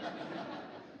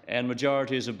 And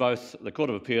majorities of both the Court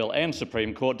of Appeal and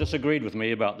Supreme Court disagreed with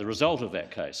me about the result of that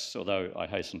case, although I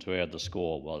hasten to add the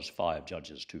score was 5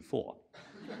 judges to 4.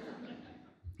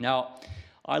 Now,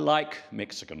 I like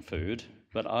Mexican food,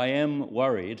 but I am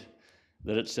worried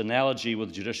that its analogy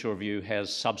with judicial review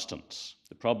has substance.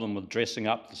 The problem with dressing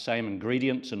up the same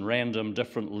ingredients in random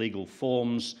different legal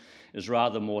forms is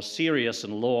rather more serious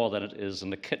in law than it is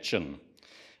in the kitchen.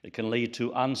 It can lead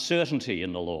to uncertainty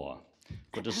in the law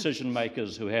for decision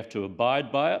makers who have to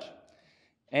abide by it,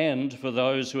 and for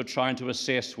those who are trying to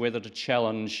assess whether to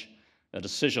challenge a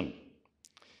decision.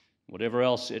 Whatever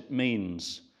else it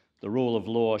means, the rule of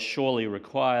law surely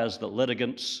requires that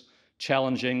litigants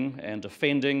challenging and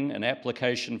defending an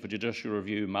application for judicial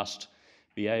review must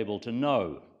be able to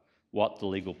know what the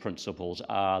legal principles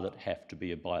are that have to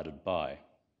be abided by.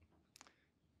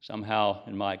 Somehow,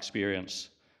 in my experience,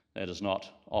 that is not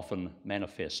often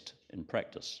manifest in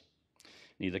practice.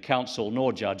 Neither counsel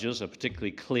nor judges are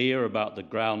particularly clear about the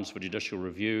grounds for judicial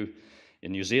review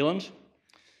in New Zealand.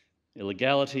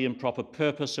 Illegality, improper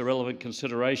purpose, irrelevant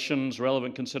considerations,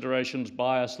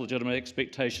 bias, legitimate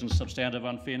expectations, substantive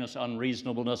unfairness,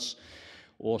 unreasonableness,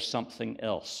 or something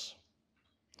else.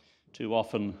 Too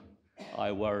often,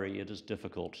 I worry it is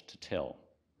difficult to tell.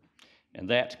 And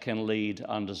that can lead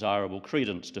undesirable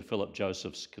credence to Philip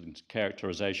Joseph's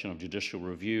characterization of judicial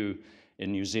review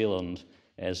in New Zealand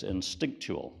as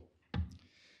instinctual,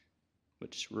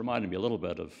 which reminded me a little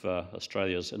bit of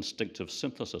Australia's instinctive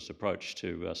synthesis approach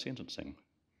to sentencing.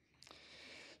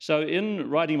 So in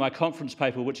writing my conference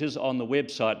paper, which is on the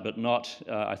website but not,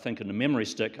 I think, in the memory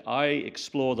stick, I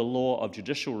explore the law of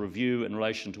judicial review in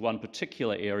relation to one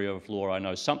particular area of law I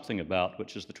know something about,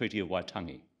 which is the Treaty of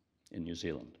Waitangi in New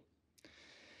Zealand.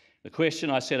 The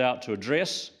question I set out to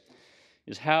address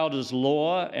is how does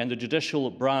law and the judicial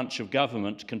branch of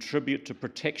government contribute to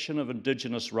protection of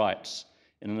Indigenous rights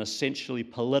in an essentially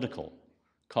political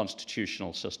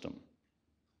constitutional system?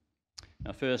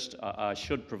 Now first, I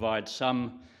should provide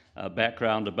some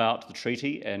background about the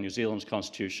treaty and New Zealand's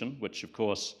constitution, which of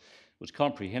course was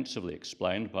comprehensively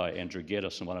explained by Andrew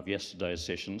Geddes in one of yesterday's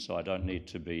sessions, so I don't need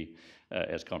to be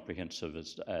as comprehensive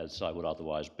as I would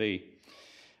otherwise be.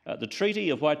 The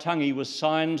Treaty of Waitangi was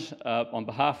signed on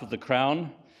behalf of the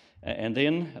Crown and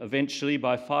then eventually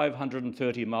by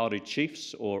 530 Maori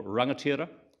chiefs, or rangatira,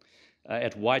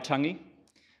 at Waitangi,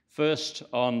 first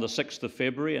on the 6th of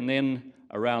February and then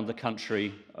around the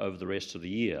country over the rest of the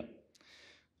year.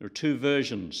 There are 2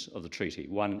 versions of the treaty,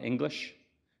 one in English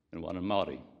and one in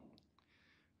Maori.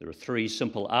 There are 3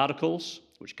 simple articles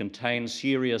which contain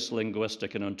serious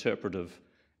linguistic and interpretive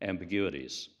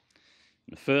ambiguities.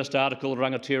 In the first article,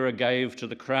 rangatira gave to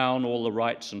the Crown all the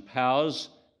rights and powers,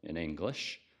 in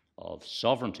English, of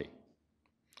sovereignty.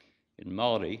 In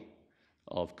Maori,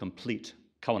 of complete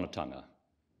kawanatanga,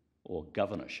 or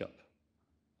governorship.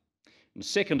 In the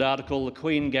second article, the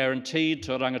Queen guaranteed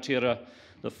to rangatira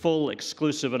the full,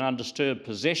 exclusive and undisturbed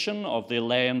possession of their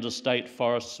land, estate,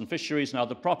 forests and fisheries and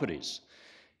other properties,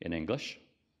 in English,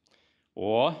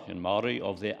 or, in Maori,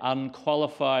 of their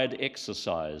unqualified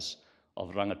exercise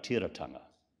of rangatiratanga,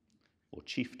 or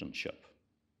chieftainship.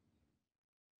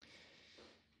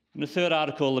 In the third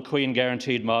article, the Queen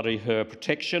guaranteed Māori her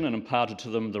protection and imparted to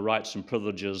them the rights and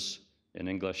privileges in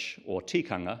English, or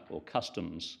tikanga, or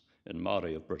customs in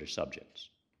Māori of British subjects.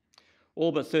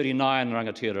 All but 39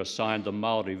 rangatira signed the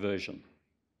Māori version.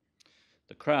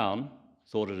 The Crown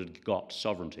thought it had got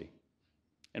sovereignty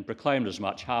and proclaimed as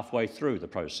much halfway through the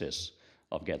process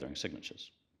of gathering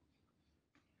signatures.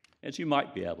 As you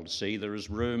might be able to see, there is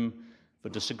room for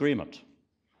disagreement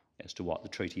as to what the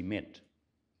treaty meant.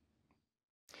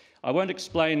 I won't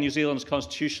explain New Zealand's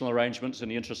constitutional arrangements in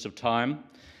the interest of time.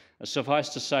 Suffice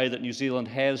to say that New Zealand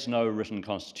has no written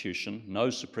constitution,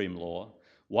 no supreme law,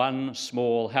 one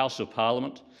small House of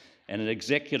Parliament, and an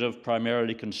executive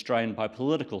primarily constrained by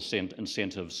political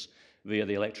incentives via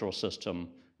the electoral system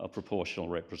of proportional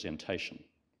representation.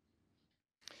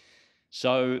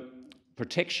 So,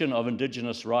 protection of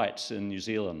Indigenous rights in New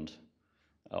Zealand,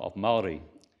 of Māori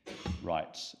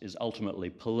rights, is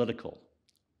ultimately political.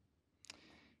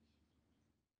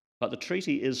 But the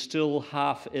treaty is still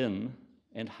half in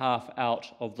and half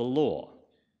out of the law.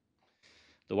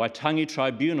 The Waitangi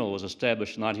Tribunal was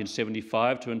established in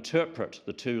 1975 to interpret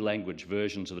the two language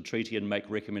versions of the treaty and make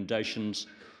recommendations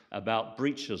about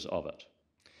breaches of it.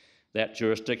 That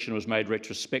jurisdiction was made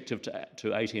retrospective to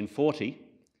 1840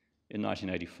 in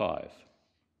 1985.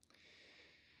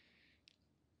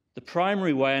 The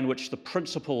primary way in which the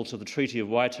principles of the Treaty of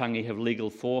Waitangi have legal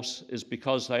force is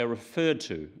because they are referred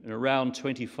to in around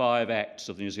 25 acts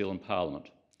of the New Zealand Parliament.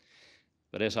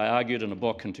 But as I argued in a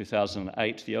book in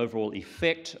 2008, the overall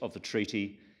effect of the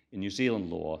treaty in New Zealand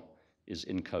law is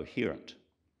incoherent.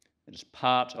 It is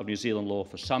part of New Zealand law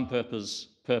for some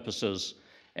purposes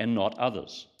and not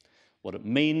others. What it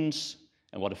means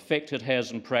and what effect it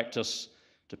has in practice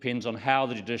depends on how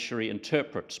the judiciary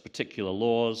interprets particular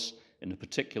laws in a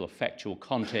particular factual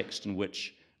context in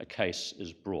which a case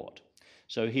is brought.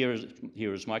 So here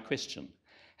is my question.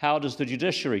 How does the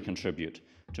judiciary contribute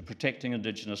to protecting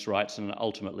Indigenous rights in an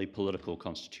ultimately political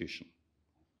constitution?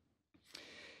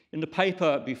 In the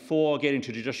paper before getting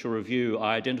to judicial review,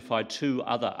 I identified two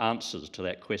other answers to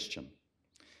that question.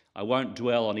 I won't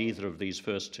dwell on either of these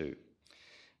first two.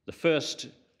 The first,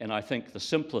 and I think the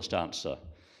simplest answer,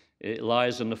 it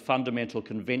lies in the fundamental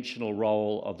conventional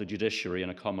role of the judiciary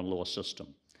in a common law system,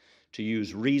 to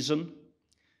use reason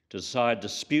to decide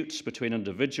disputes between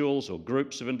individuals or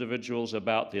groups of individuals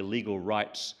about their legal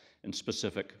rights in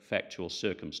specific factual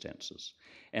circumstances.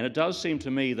 And it does seem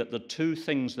to me that the two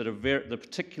things that are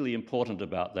particularly important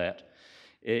about that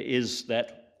is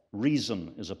that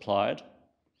reason is applied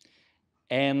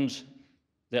and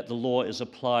that the law is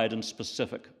applied in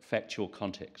specific factual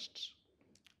contexts.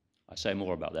 I say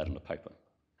more about that in the paper.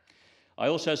 I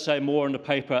also say more in the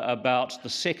paper about the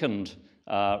second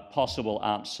possible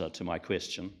answer to my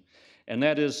question, and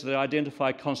that is to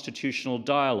identify constitutional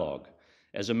dialogue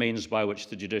as a means by which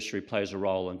the judiciary plays a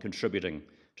role in contributing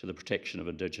to the protection of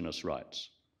Indigenous rights.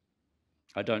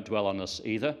 I don't dwell on this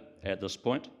either at this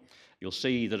point. You'll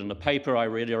see that in the paper I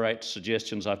reiterate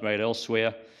suggestions I've made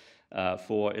elsewhere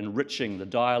for enriching the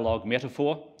dialogue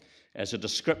metaphor as a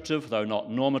descriptive, though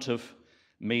not normative,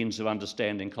 means of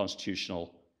understanding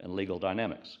constitutional and legal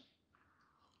dynamics.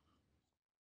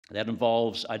 That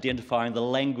involves identifying the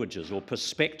languages or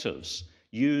perspectives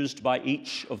used by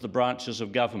each of the branches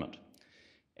of government,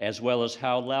 as well as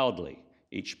how loudly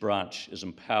each branch is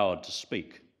empowered to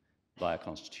speak by a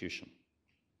constitution.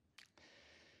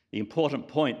 The important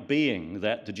point being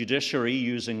that the judiciary,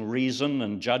 using reason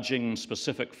and judging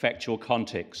specific factual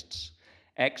contexts,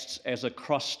 acts as a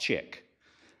cross-check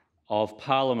of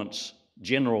Parliament's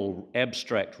general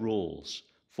abstract rules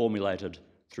formulated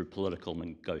through political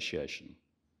negotiation.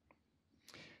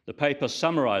 The paper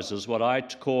summarises what I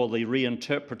call the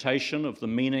reinterpretation of the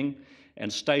meaning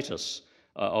and status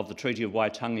of the Treaty of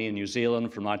Waitangi in New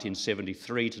Zealand from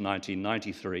 1973 to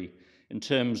 1993 in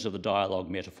terms of the dialogue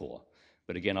metaphor.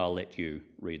 But again, I'll let you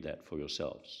read that for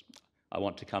yourselves. I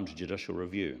want to come to judicial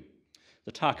review,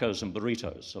 the tacos and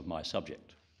burritos of my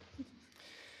subject.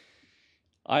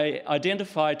 I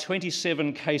identify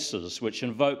 27 cases which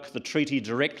invoke the treaty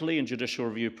directly in judicial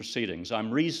review proceedings.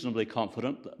 I'm reasonably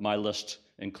confident that my list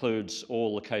includes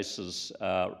all the cases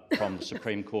from the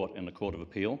Supreme Court and the Court of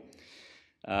Appeal,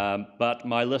 but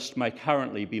my list may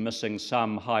currently be missing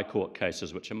some High Court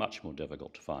cases which are much more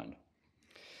difficult to find.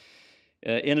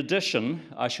 In addition,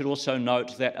 I should also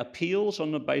note that appeals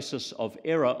on the basis of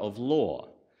error of law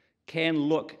can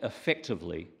look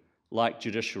effectively like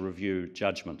judicial review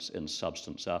judgments in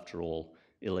substance. After all,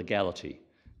 illegality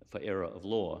for error of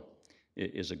law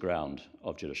is a ground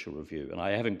of judicial review, and I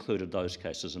have included those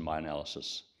cases in my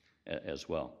analysis as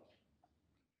well.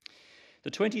 The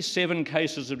 27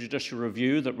 cases of judicial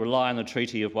review that rely on the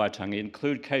Treaty of Waitangi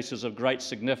include cases of great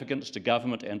significance to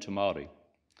government and to Māori.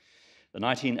 The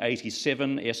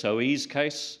 1987 SOEs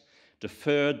case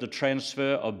deferred the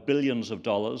transfer of billions of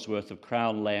dollars worth of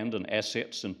Crown land and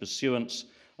assets in pursuance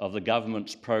of the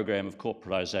government's program of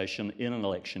corporatisation in an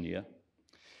election year.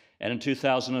 And in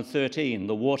 2013,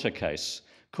 the water case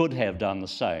could have done the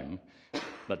same,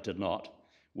 but did not,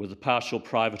 with the partial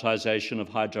privatisation of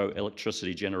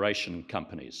hydroelectricity generation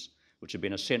companies, which had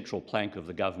been a central plank of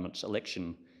the government's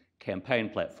election campaign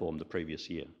platform the previous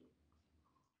year.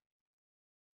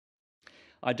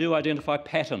 I do identify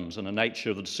patterns in the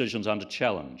nature of the decisions under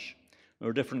challenge. There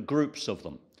are different groups of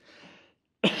them.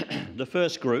 The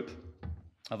first group,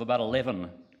 of about 11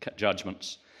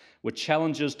 judgments, were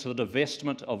challenges to the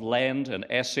divestment of land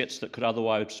and assets that could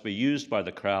otherwise be used by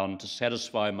the Crown to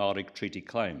satisfy Māori treaty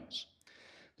claims.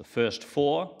 The first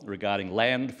 4, regarding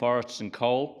land, forests and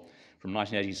coal, from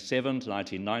 1987 to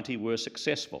 1990, were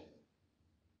successful.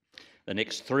 The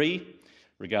next 3,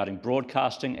 regarding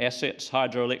broadcasting assets,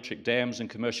 hydroelectric dams and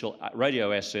commercial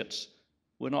radio assets,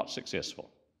 were not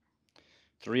successful.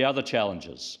 3 other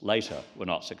challenges later were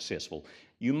not successful.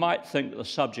 You might think that the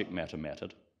subject matter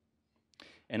mattered.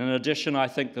 And in addition, I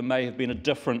think there may have been a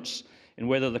difference in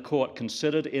whether the court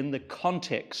considered in the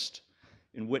context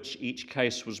in which each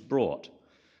case was brought,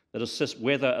 that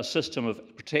whether a system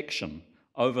of protection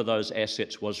over those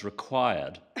assets was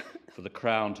required for the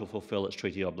Crown to fulfil its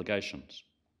treaty obligations.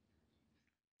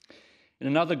 In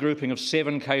another grouping of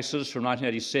 7 cases from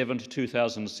 1987 to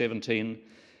 2017,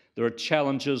 there are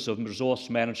challenges of resource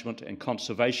management and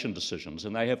conservation decisions,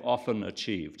 and they have often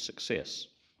achieved success.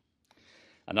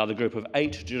 Another group of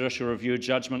 8 judicial review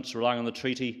judgments relying on the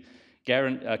treaty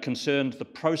concerned the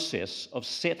process of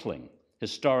settling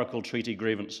historical treaty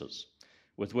grievances,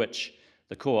 with which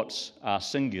the courts are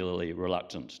singularly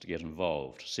reluctant to get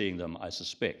involved, seeing them, I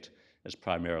suspect, as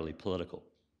primarily political.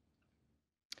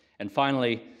 And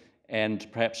finally,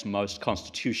 and perhaps most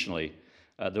constitutionally,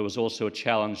 there was also a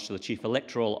challenge to the Chief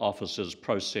Electoral Officer's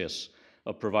process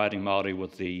of providing Māori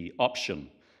with the option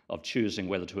of choosing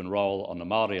whether to enrol on the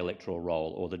Māori electoral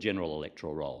roll or the general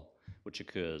electoral roll, which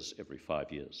occurs every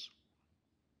 5 years.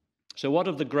 So what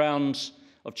are the grounds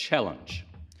of challenge?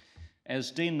 As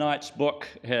Dean Knight's book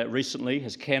recently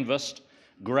has canvassed,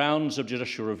 grounds of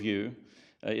judicial review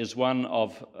is one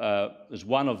of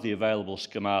the available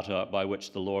schemata by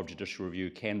which the law of judicial review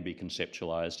can be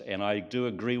conceptualised, and I do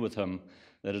agree with him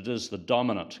that it is the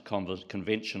dominant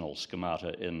conventional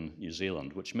schemata in New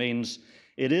Zealand, which means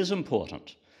it is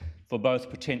important for both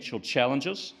potential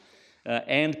challengers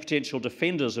and potential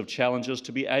defenders of challenges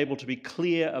to be able to be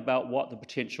clear about what the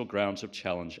potential grounds of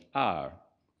challenge are.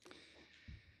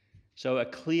 So a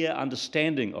clear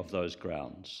understanding of those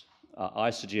grounds,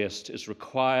 I suggest, is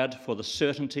required for the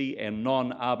certainty and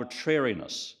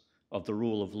non-arbitrariness of the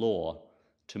rule of law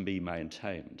to be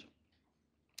maintained.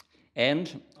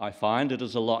 And I find it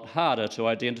is a lot harder to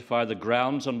identify the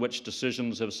grounds on which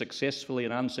decisions have successfully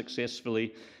and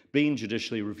unsuccessfully been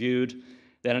judicially reviewed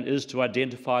than it is to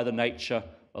identify the nature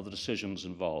of the decisions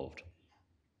involved.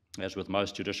 As with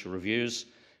most judicial reviews,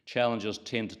 challengers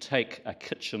tend to take a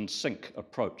kitchen sink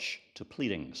approach to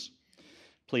pleadings,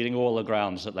 pleading all the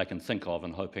grounds that they can think of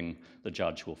and hoping the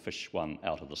judge will fish one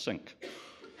out of the sink.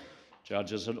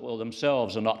 Judges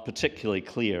themselves are not particularly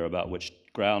clear about which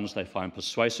grounds they find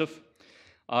persuasive.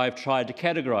 I've tried to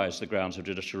categorise the grounds of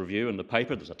judicial review in the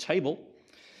paper. There's a table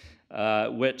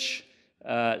which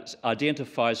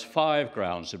identifies 5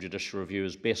 grounds of judicial review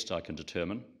as best I can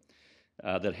determine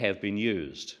that have been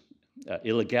used.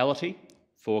 Illegality,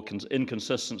 for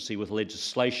inconsistency with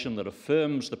legislation that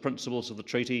affirms the principles of the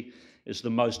treaty, is the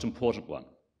most important one.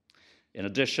 In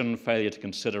addition, failure to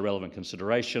consider relevant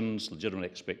considerations, legitimate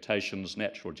expectations,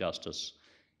 natural justice,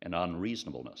 and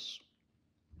unreasonableness.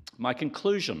 My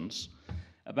conclusions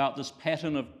about this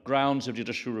pattern of grounds of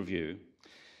judicial review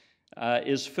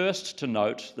is first to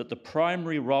note that the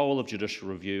primary role of judicial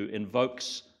review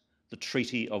invokes the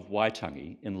Treaty of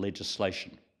Waitangi in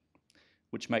legislation,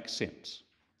 which makes sense,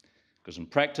 because in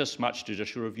practice, much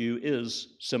judicial review is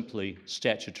simply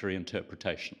statutory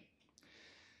interpretation.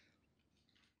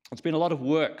 There's been a lot of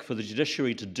work for the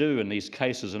judiciary to do in these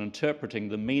cases in interpreting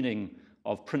the meaning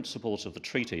of principles of the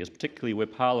treaty, as particularly where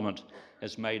Parliament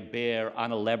has made bare,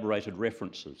 unelaborated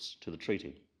references to the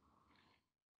treaty.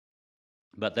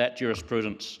 But that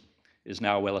jurisprudence is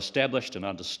now well established and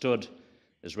understood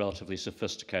as relatively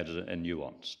sophisticated and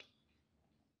nuanced.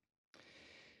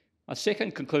 My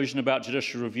second conclusion about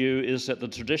judicial review is that the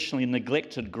traditionally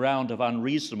neglected ground of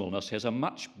unreasonableness has a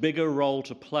much bigger role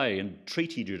to play in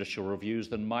treaty judicial reviews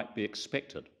than might be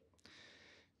expected.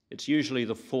 It's usually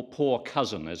the poor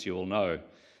cousin, as you all know,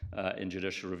 in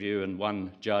judicial review, and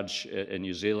one judge in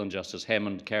New Zealand, Justice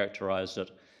Hammond, characterised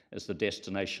it as the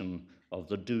destination of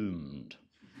the doomed.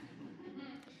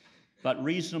 But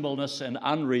reasonableness and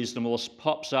unreasonableness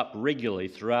pops up regularly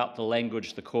throughout the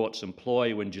language the courts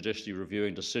employ when judicially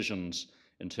reviewing decisions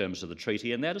in terms of the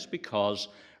treaty, and that is because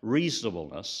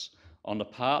reasonableness on the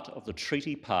part of the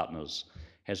treaty partners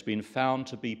has been found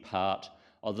to be part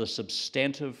of the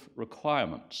substantive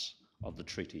requirements of the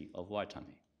Treaty of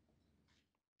Waitangi.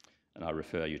 And I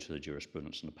refer you to the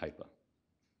jurisprudence in the paper.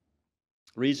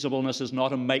 Reasonableness is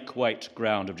not a make-weight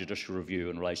ground of judicial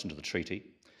review in relation to the treaty,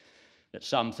 that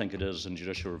some think it is in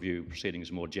judicial review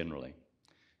proceedings more generally,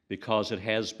 because it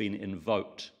has been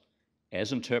invoked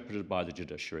as interpreted by the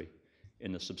judiciary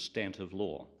in the substantive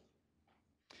law.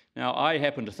 Now, I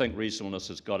happen to think reasonableness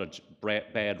has got a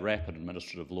bad rap in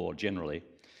administrative law generally,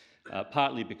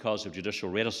 partly because of judicial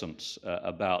reticence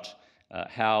about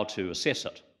how to assess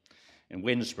it. And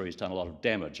Wednesbury's done a lot of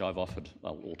damage. I've offered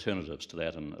alternatives to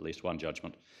that in at least one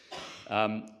judgment.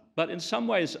 But in some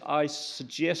ways, I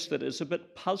suggest that it's a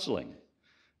bit puzzling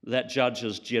that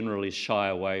judges generally shy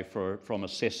away from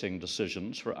assessing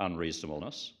decisions for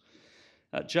unreasonableness.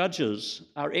 Judges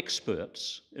are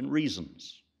experts in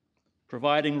reasons.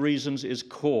 Providing reasons is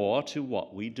core to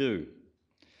what we do.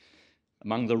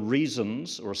 Among the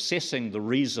reasons, or assessing the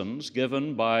reasons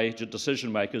given by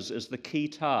decision makers, is the key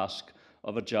task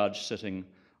of a judge sitting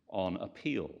on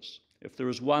appeals. If there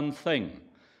is one thing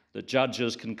that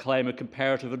judges can claim a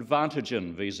comparative advantage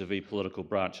in vis-à-vis political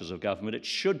branches of government, it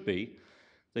should be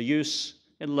the use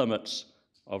and limits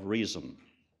of reason.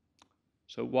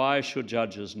 So why should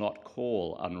judges not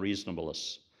call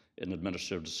unreasonableness in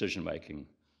administrative decision-making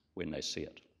when they see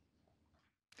it?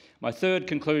 My third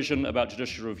conclusion about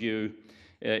judicial review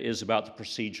is about the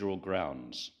procedural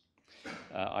grounds.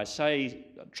 I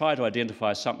try to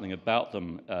identify something about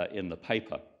them in the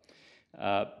paper,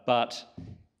 but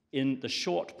in the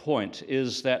short point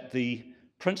is that the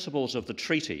principles of the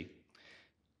treaty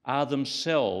are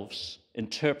themselves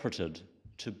interpreted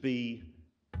to be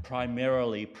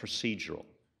primarily procedural.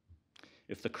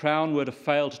 If the Crown were to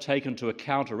fail to take into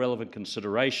account a relevant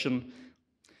consideration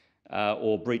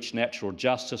or breach natural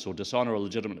justice or dishonour a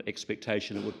legitimate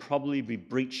expectation, it would probably be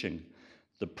breaching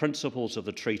the principles of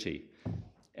the treaty,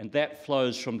 and that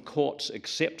flows from courts'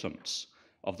 acceptance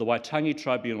of the Waitangi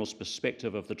Tribunal's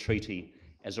perspective of the treaty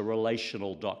as a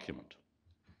relational document.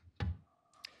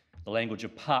 The language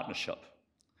of partnership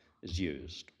is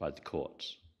used by the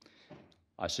courts.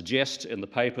 I suggest in the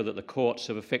paper that the courts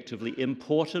have effectively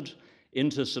imported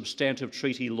into substantive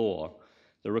treaty law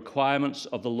the requirements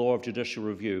of the law of judicial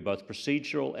review, both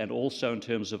procedural and also in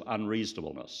terms of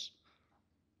unreasonableness.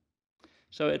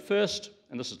 So at first,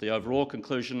 and this is the overall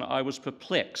conclusion, I was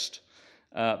perplexed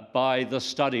by the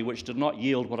study which did not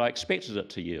yield what I expected it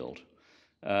to yield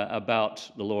about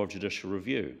the law of judicial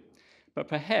review. But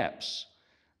perhaps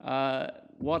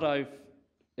what I've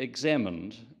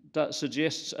examined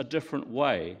suggests a different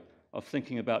way of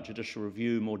thinking about judicial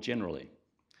review more generally.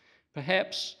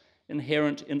 Perhaps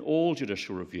inherent in all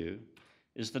judicial review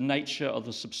is the nature of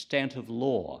the substantive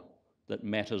law that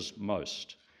matters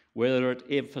most, whether it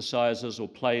emphasises or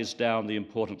plays down the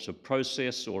importance of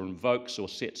process or invokes or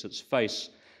sets its face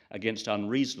against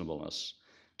unreasonableness,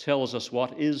 tells us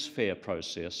what is fair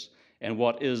process and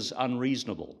what is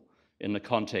unreasonable in the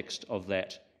context of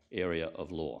that area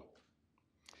of law.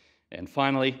 And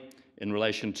finally, in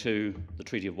relation to the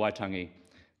Treaty of Waitangi,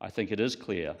 I think it is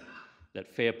clear that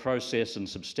fair process and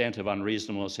substantive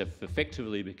unreasonableness have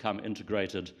effectively become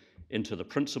integrated into the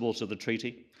principles of the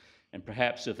treaty, and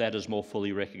perhaps if that is more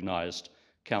fully recognised,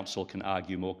 counsel can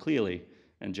argue more clearly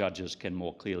and judges can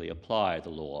more clearly apply the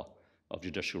law of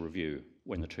judicial review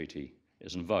when the treaty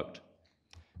is invoked.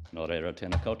 Nō reira,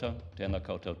 tēnā koutou, tēnā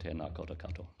koutou, tēnā koutou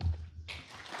katoa.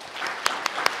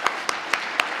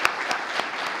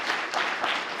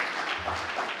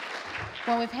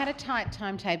 Well, we've had a tight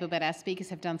timetable, but our speakers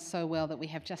have done so well that we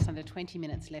have just under 20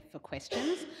 minutes left for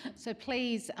questions. So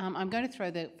please, I'm going to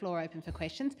throw the floor open for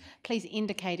questions. Please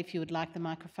indicate if you would like the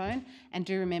microphone, and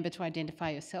do remember to identify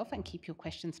yourself and keep your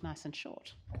questions nice and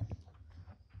short.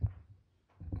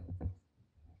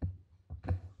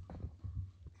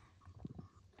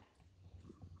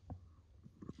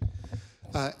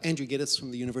 Andrew Geddes from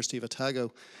the University of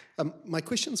Otago. My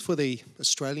question's for the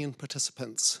Australian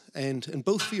participants, and in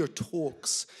both of your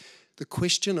talks, the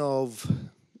question of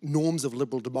norms of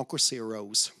liberal democracy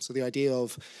arose. So the idea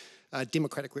of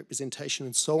democratic representation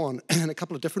and so on, in a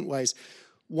couple of different ways.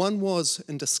 One was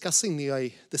in discussing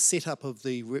the setup of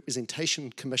the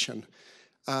Representation Commission.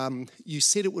 you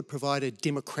said it would provide a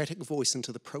democratic voice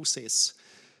into the process.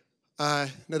 Now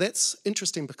that's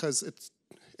interesting because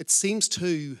it seems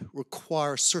to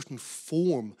require a certain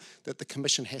form that the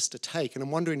Commission has to take, and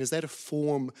I'm wondering, is that a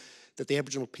form that the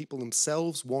Aboriginal people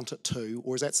themselves want it to,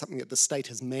 or is that something that the state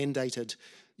has mandated,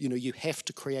 you have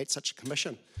to create such a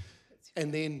commission?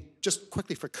 And then just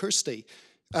quickly for Kirsty,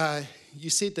 you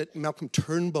said that Malcolm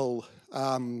Turnbull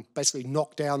basically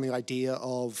knocked down the idea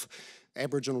of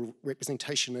Aboriginal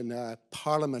representation in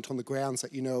Parliament on the grounds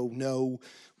that, no,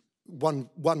 one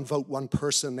vote, one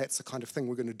person, that's the kind of thing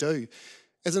we're going to do.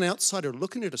 As an outsider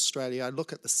looking at Australia, I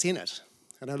look at the Senate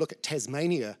and I look at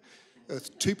Tasmania,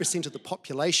 with 2% of the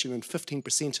population and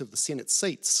 15% of the Senate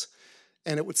seats.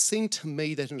 And it would seem to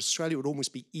me that in Australia it would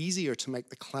almost be easier to make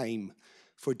the claim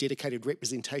for dedicated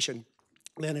representation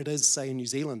than it is, say, in New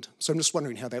Zealand. So I'm just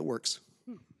wondering how that works.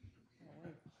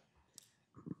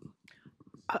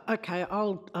 Okay,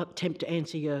 I'll attempt to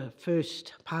answer your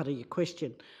first part of your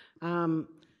question.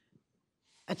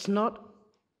 It's not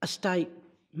a state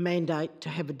mandate to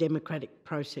have a democratic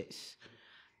process.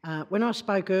 When I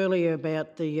spoke earlier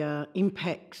about the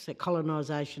impacts that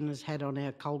colonisation has had on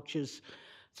our cultures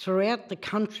throughout the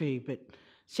country, but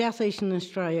southeastern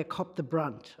Australia copped the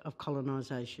brunt of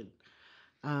colonisation.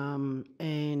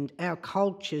 And our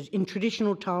cultures, in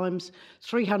traditional times,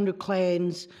 300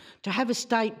 clans, to have a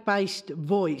state-based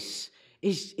voice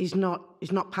is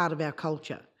not part of our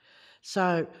culture.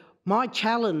 So my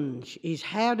challenge is,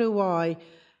 how do I,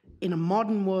 in a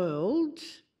modern world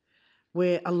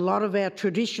where a lot of our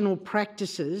traditional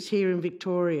practices here in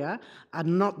Victoria are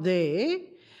not there,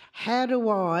 how do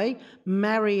I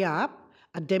marry up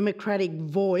a democratic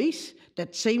voice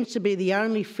that seems to be the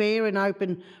only fair and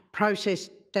open process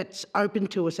that's open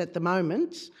to us at the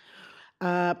moment?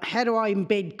 How do I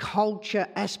embed culture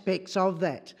aspects of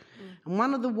that? And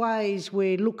one of the ways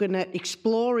we're looking at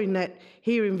exploring that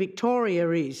here in Victoria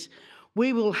is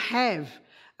we will have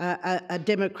a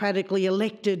democratically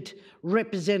elected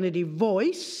representative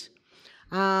voice,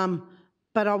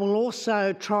 but I will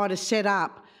also try to set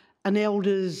up an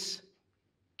elders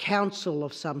council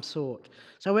of some sort.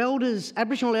 So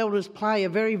Aboriginal elders play a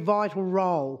very vital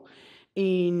role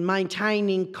in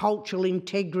maintaining cultural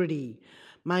integrity,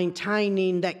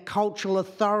 maintaining that cultural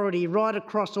authority right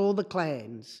across all the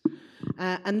clans.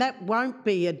 And that won't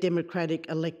be a democratic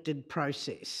elected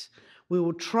process. We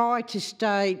will try to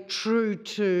stay true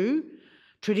to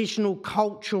traditional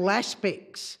cultural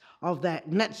aspects of that,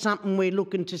 and that's something we're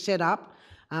looking to set up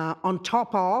on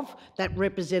top of that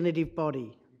representative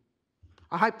body.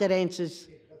 I hope that answers.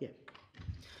 Yeah.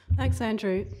 Thanks,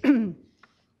 Andrew.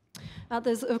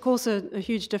 There's, of course, a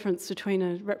huge difference between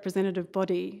a representative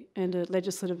body and a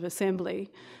legislative assembly.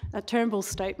 Turnbull's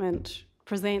statement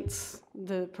presents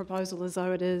the proposal as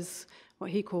though it is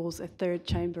what he calls a third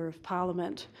chamber of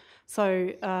parliament.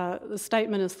 So the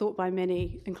statement is thought by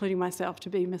many, including myself, to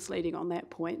be misleading on that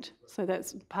point. So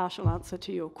that's a partial answer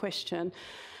to your question.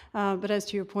 But as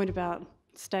to your point about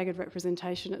staggered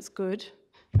representation, it's good.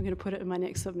 I'm going to put it in my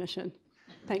next submission.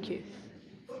 Thank you.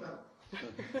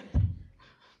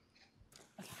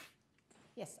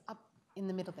 Yes, up in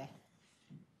the middle there.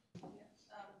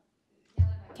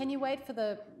 Can you wait for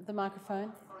the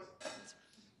microphone?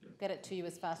 Get it to you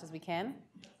as fast as we can.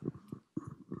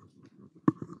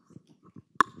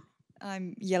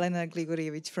 I'm Jelena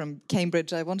Grigorjevic from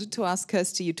Cambridge. I wanted to ask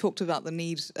Kirsty, you talked about the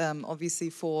need, obviously,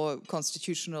 for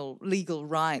constitutional legal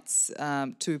rights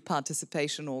to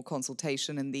participation or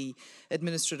consultation in the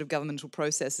administrative governmental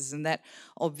processes, and that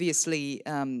obviously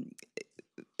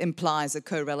implies a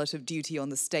correlative duty on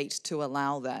the state to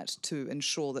allow that, to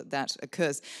ensure that that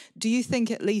occurs. Do you think,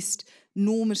 at least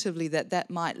normatively, that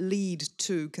might lead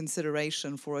to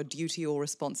consideration for a duty or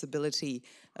responsibility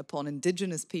upon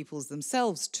Indigenous peoples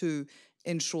themselves to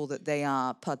ensure that they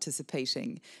are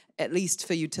participating, at least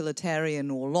for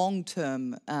utilitarian or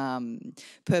long-term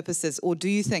purposes? Or do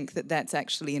you think that that's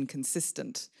actually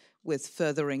inconsistent with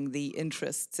furthering the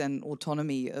interests and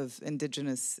autonomy of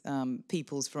Indigenous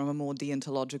peoples from a more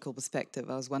deontological perspective?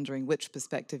 I was wondering which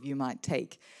perspective you might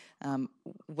take,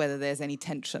 whether there's any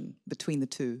tension between the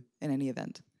two in any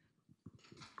event.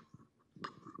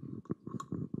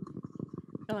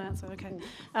 I'll answer, okay.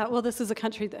 Well, this is a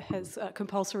country that has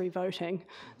compulsory voting,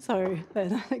 so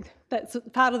that's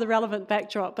part of the relevant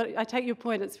backdrop, but I take your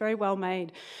point, it's very well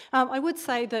made. I would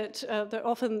say that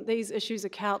often these issues are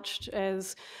couched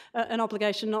as an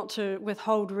obligation not to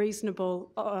withhold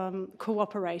reasonable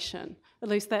cooperation. At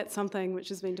least that's something which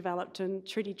has been developed in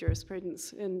treaty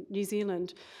jurisprudence in New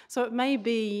Zealand. So it may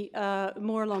be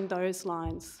more along those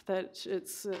lines, that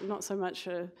it's not so much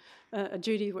a a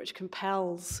duty which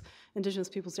compels Indigenous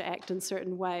peoples to act in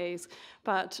certain ways,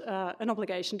 but an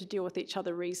obligation to deal with each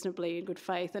other reasonably in good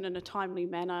faith and in a timely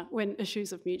manner when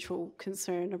issues of mutual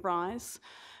concern arise.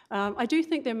 I do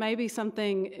think there may be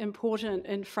something important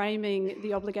in framing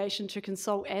the obligation to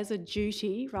consult as a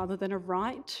duty rather than a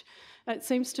right. It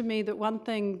seems to me that one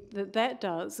thing that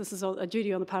does, this is a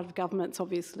duty on the part of governments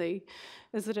obviously,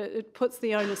 is that it puts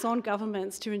the onus on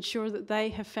governments to ensure that they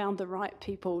have found the right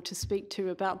people to speak to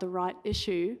about the right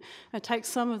issue. It takes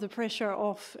some of the pressure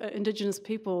off Indigenous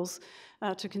peoples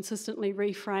to consistently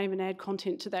reframe and add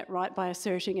content to that right by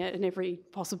asserting it in every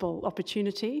possible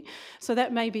opportunity. So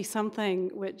that may be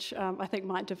something which I think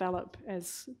might develop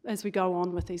as we go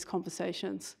on with these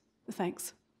conversations.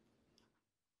 Thanks.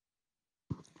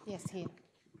 Yes, here.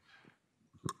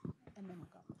 And then we'll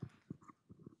go.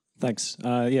 Thanks.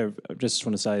 Yeah, I just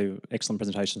want to say excellent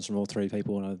presentations from all three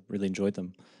people, and I really enjoyed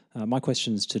them. My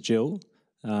question's to Jill.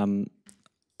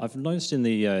 I've noticed in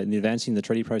the Advancing the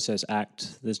Treaty Process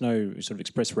Act, there's no sort of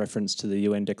express reference to the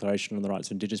UN Declaration on the Rights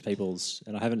of Indigenous Peoples,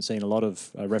 and I haven't seen a lot of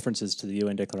references to the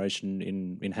UN Declaration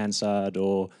in Hansard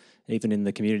or even in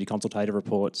the community consultative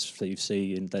reports that you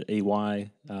see in that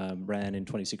EY ran in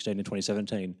 2016 and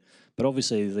 2017. But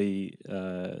obviously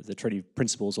the treaty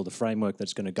principles or the framework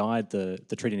that's going to guide the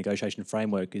treaty negotiation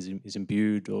framework is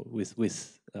imbued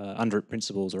with UNDRIP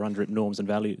principles or UNDRIP norms and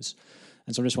values.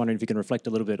 And so I'm just wondering if you can reflect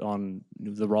a little bit on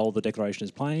the role the Declaration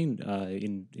is playing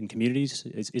in communities.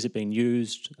 Is it being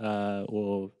used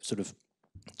or sort of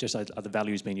just are the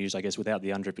values being used, I guess, without the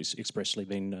UNDRIP expressly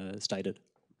being stated?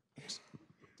 Thanks.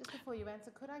 Just before you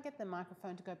answer, could I get the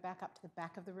microphone to go back up to the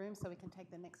back of the room so we can take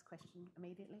the next question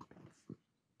immediately? Thanks.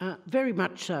 Very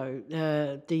much so.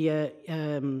 The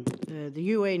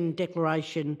UN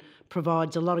Declaration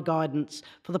provides a lot of guidance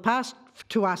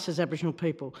to us as Aboriginal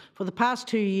people. For the past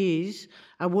 2 years,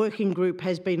 a working group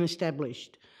has been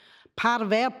established. Part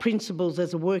of our principles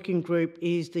as a working group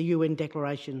is the UN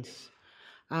declarations.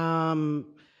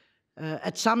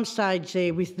 At some stage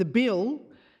there with the bill,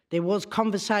 there was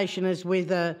conversation as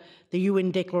whether the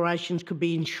UN declarations could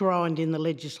be enshrined in the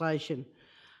legislation.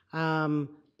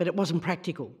 But it wasn't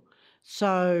practical.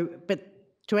 So, but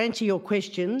to answer your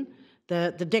question,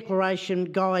 the declaration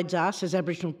guides us as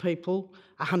Aboriginal people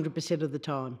 100% of the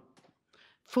time.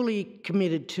 Fully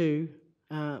committed to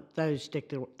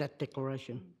that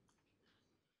declaration.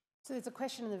 So there's a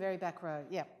question in the very back row.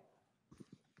 Yeah.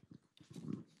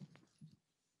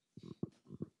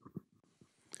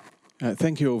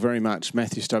 Thank you all very much.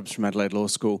 Matthew Stubbs from Adelaide Law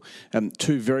School.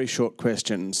 Two very short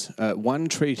questions. One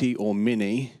treaty or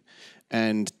many,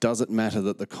 and does it matter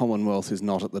that the Commonwealth is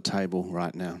not at the table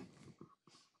right now?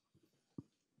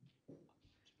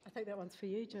 I think that one's for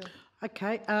you, Jill.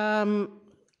 Okay.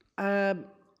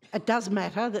 It does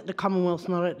matter that the Commonwealth's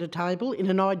not at the table. In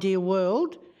an ideal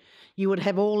world, you would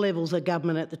have all levels of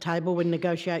government at the table when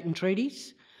negotiating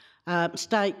treaties,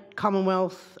 state,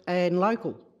 Commonwealth and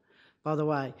local, by the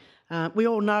way. We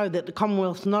all know that the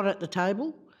Commonwealth's not at the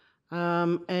table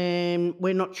and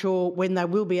we're not sure when they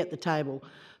will be at the table.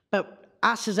 But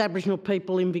us as Aboriginal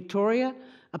people in Victoria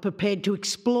are prepared to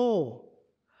explore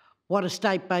what a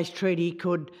state-based treaty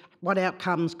what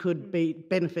outcomes could be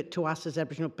benefit to us as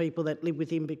Aboriginal people that live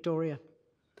within Victoria.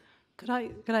 Could I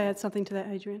add something to that,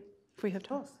 Adrian? If we have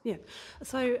time. Yeah.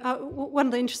 So one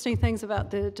of the interesting things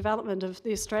about the development of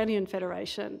the Australian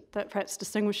Federation that perhaps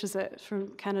distinguishes it from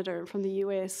Canada and from the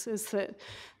US is that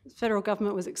the federal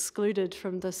government was excluded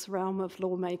from this realm of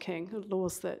lawmaking,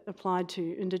 laws that applied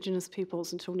to Indigenous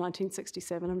peoples until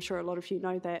 1967. I'm sure a lot of you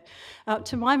know that.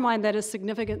 To my mind, that is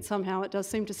significant somehow. It does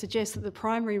seem to suggest that the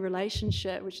primary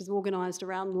relationship, which is organised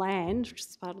around land, which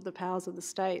is part of the powers of the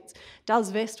states,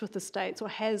 does vest with the states or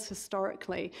has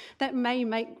historically. That may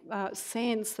make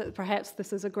sense that perhaps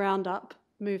this is a ground-up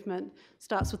movement,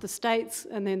 starts with the states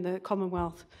and then the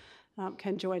Commonwealth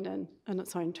can join in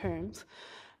its own terms.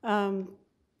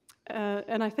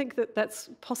 And I think that that's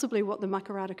possibly what the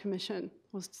Makarrata Commission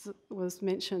was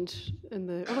mentioned in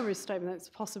the Uluru Statement. That's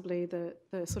possibly the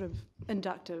sort of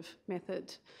inductive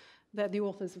method that the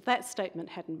authors of that statement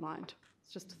had in mind.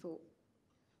 It's just a thought.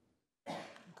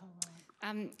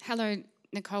 Hello,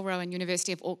 Nicole Rowan,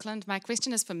 University of Auckland. My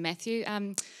question is for Matthew.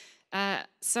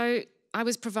 So I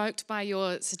was provoked by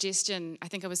your suggestion. I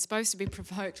think I was supposed to be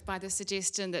provoked by the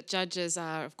suggestion that judges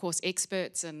are, of course,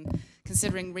 experts in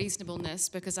considering reasonableness,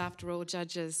 because after all,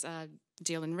 judges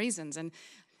deal in reasons. And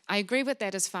I agree with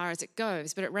that as far as it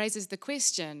goes, but it raises the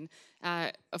question,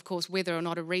 of course, whether or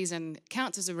not a reason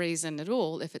counts as a reason at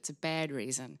all if it's a bad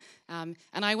reason. And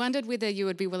I wondered whether you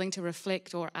would be willing to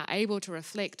reflect or are able to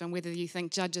reflect on whether you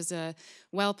think judges are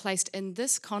well placed in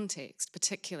this context,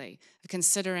 particularly of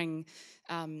considering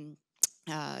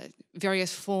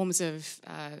various forms of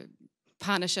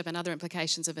partnership and other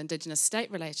implications of Indigenous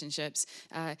state relationships,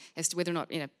 as to whether or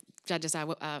not judges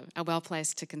are well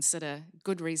placed to consider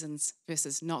good reasons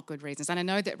versus not good reasons. And I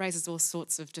know that raises all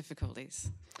sorts of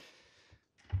difficulties.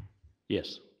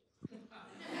 Yes.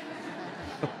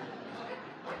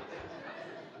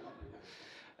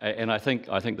 And I think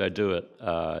they do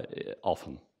it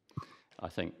often. I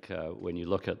think when you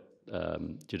look at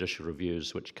judicial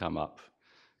reviews which come up,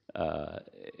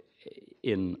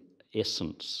 in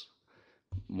essence,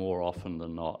 more often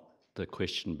than not, the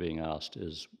question being asked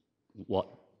is what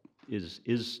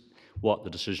the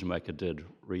decision maker did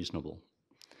reasonable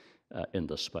in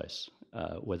this space,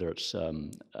 whether it's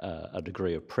a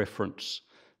degree of preference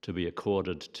to be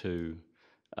accorded to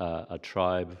a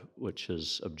tribe which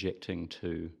is objecting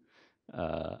to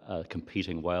a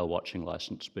competing whale watching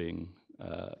license being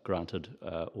granted,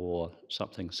 or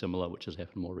something similar which has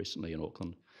happened more recently in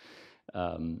Auckland.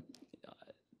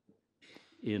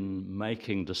 In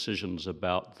making decisions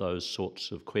about those sorts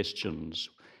of questions,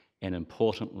 and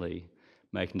importantly,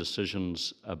 making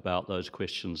decisions about those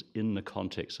questions in the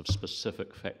context of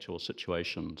specific factual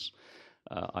situations,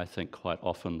 I think quite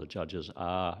often the judges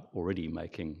are already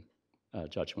making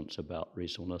judgments about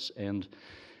reasonableness, and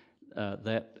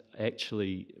that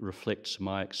actually reflects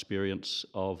my experience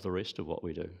of the rest of what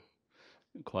we do.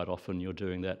 Quite often you're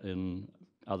doing that in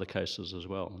other cases as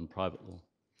well, in private law.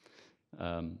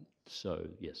 So,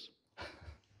 yes.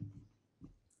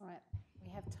 All right, we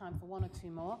have time for one or two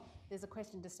more. There's a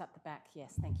question just up the back.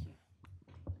 Yes, thank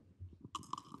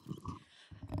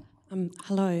you.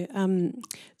 Hello.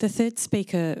 The third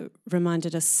speaker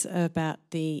reminded us about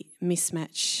the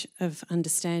mismatch of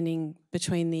understanding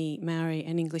between the Maori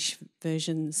and English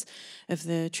versions of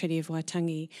the Treaty of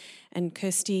Waitangi. And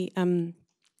Kirsty,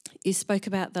 you spoke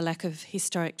about the lack of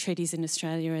historic treaties in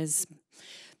Australia as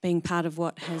being part of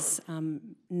what has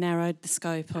narrowed the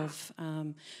scope of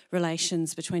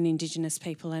relations between Indigenous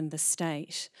people and the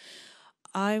state.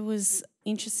 I was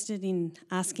interested in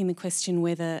asking the question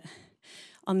whether,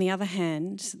 on the other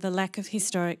hand, the lack of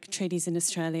historic treaties in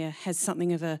Australia has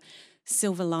something of a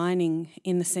silver lining,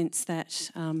 in the sense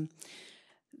that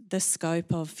the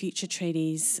scope of future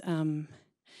treaties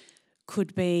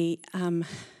could be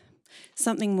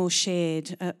something more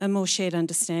shared, a more shared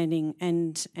understanding,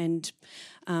 and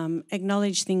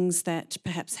acknowledge things that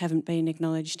perhaps haven't been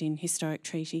acknowledged in historic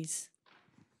treaties.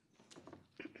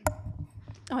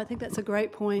 Oh, I think that's a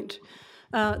great point.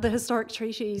 The historic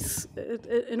treaties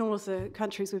in all of the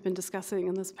countries we've been discussing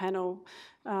in this panel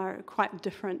are quite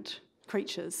different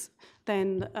creatures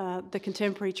than the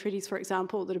contemporary treaties, for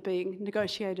example, that are being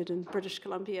negotiated in British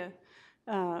Columbia.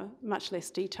 Much less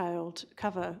detailed,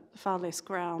 cover far less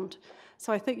ground.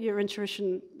 So I think your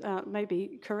intuition may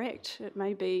be correct. It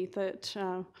may be that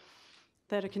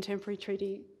that a contemporary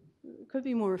treaty could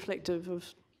be more reflective of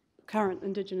current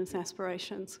Indigenous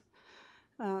aspirations.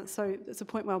 So it's a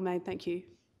point well made, thank you.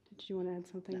 Did you want to add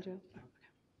something, Jill?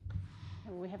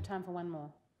 No. We have time for one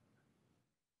more.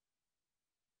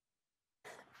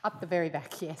 Up the very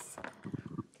back, yes.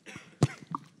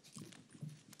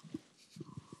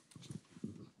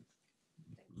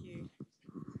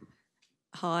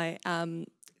 Hi.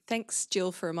 Thanks,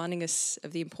 Jill, for reminding us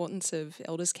of the importance of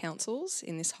elders' councils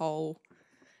in this whole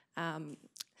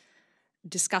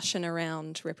discussion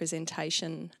around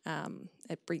representation.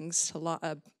 It brings a lot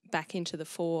back into the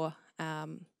fore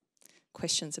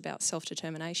questions about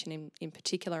self-determination in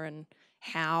particular, and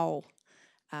how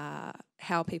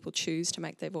people choose to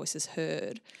make their voices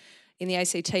heard. In the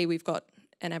ACT, we've got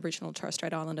an Aboriginal and Torres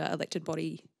Strait Islander elected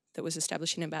body that was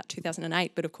established in about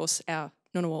 2008, but of course our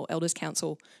Ngunnawal Elders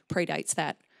Council predates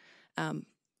that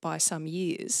by some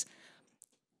years.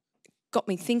 Got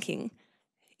me thinking,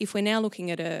 if we're now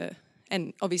looking at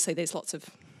and obviously there's lots of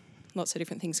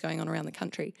different things going on around the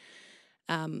country,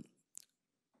 and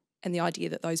the idea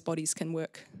that those bodies can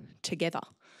work together.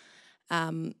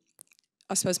 I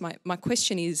suppose my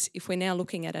question is, if we're now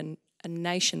looking at a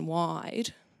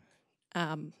nationwide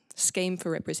scheme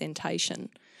for representation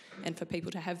and for people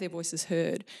to have their voices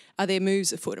heard, are there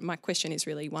moves afoot? And my question is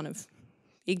really one of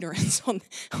ignorance on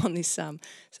this.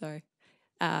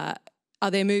 Are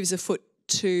there moves afoot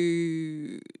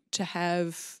to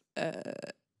have a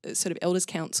sort of elders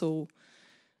council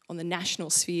on the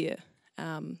national sphere,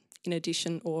 in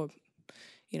addition, or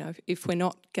if we're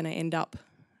not going to end up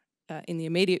in the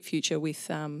immediate future with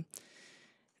the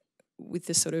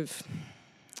sort of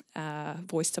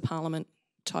voice to Parliament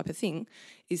type of thing,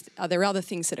 are there other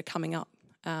things that are coming up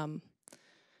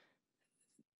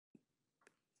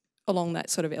along that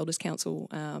sort of Elders Council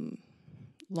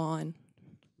line?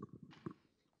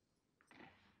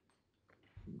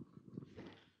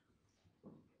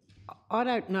 I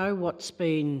don't know what's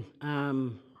been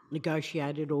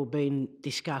negotiated or been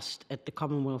discussed at the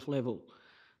Commonwealth level.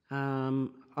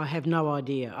 I have no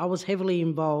idea. I was heavily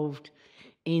involved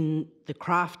in the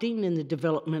crafting and the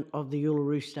development of the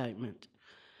Uluru Statement,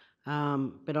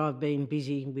 but I've been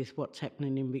busy with what's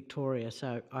happening in Victoria,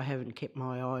 so I haven't kept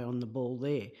my eye on the ball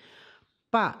there.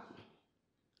 But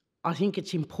I think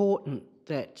it's important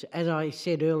that, as I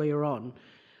said earlier on,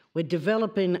 we're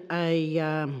developing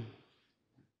a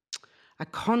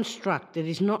construct that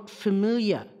is not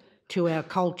familiar to our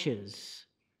cultures.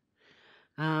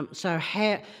 So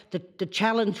the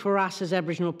challenge for us as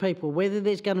Aboriginal people, whether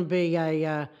there's going to be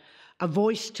a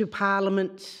voice to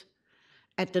Parliament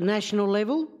at the national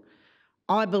level,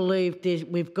 I believe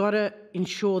we've got to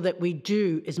ensure that we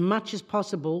do, as much as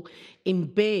possible,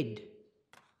 embed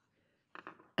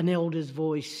an elder's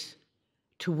voice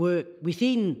to work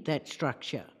within that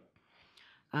structure.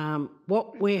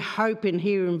 What we're hoping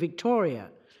here in Victoria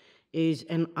is,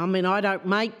 and I mean, I don't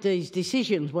make these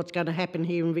decisions, what's going to happen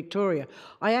here in Victoria.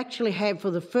 I actually have,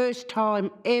 for the first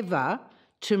time ever,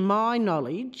 to my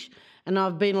knowledge, and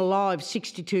I've been alive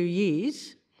 62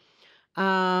 years,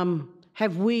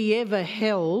 have we ever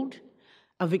held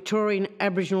a Victorian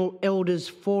Aboriginal Elders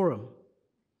Forum?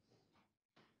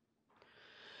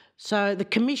 So the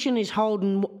Commission is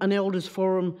holding an Elders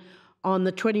Forum on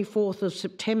the 24th of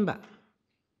September.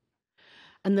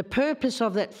 And the purpose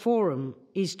of that forum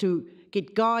is to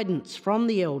get guidance from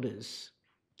the elders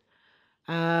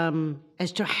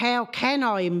as to how can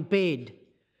I embed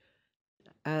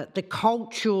the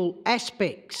cultural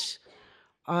aspects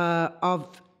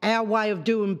of our way of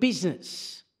doing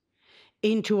business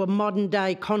into a modern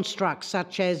day construct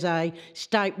such as a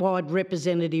statewide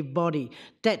representative body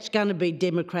that's going to be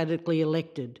democratically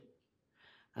elected.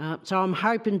 So I'm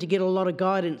hoping to get a lot of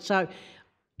guidance. So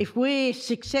if we're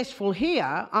successful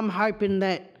here, I'm hoping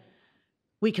that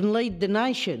we can lead the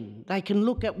nation. They can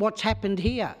look at what's happened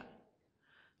here,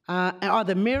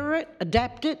 either mirror it,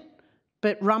 adapt it,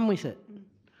 but run with it.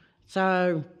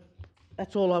 So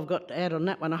that's all I've got to add on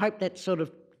that one. I hope that sort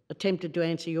of attempted to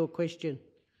answer your question.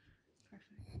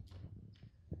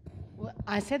 Well,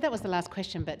 I said that was the last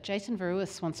question, but Jason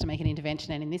Veruis wants to make an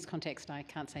intervention, and in this context, I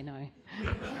can't say no.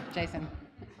 Jason.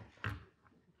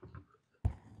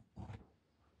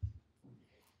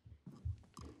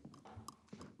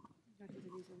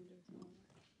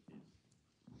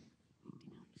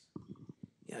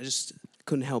 I just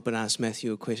couldn't help but ask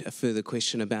Matthew a further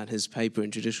question about his paper in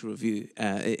Judicial Review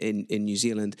in New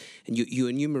Zealand. And you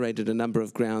enumerated a number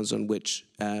of grounds on which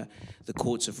the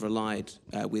courts have relied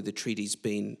where the treaty's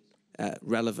been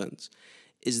relevant.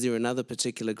 Is there another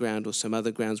particular ground or some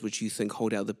other grounds which you think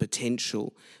hold out the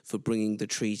potential for bringing the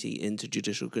treaty into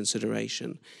judicial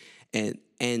consideration?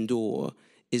 And or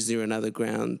is there another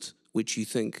ground which you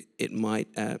think it might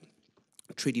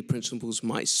treaty principles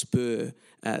might spur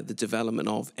the development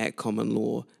of at common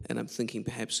law, and I'm thinking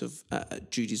perhaps of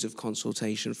duties of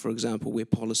consultation, for example, where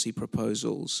policy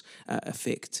proposals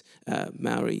affect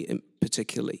Maori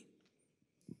particularly?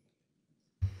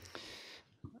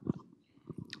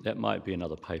 That might be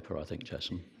another paper, I think,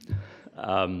 Jason.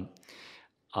 I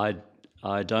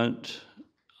have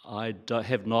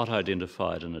not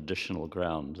identified an additional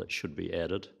ground that should be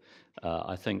added.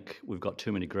 I think we've got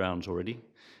too many grounds already,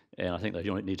 and I think they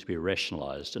only need to be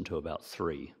rationalised into about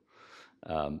 3.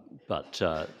 But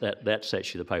that's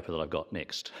actually the paper that I've got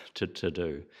next to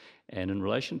do. And in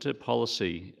relation to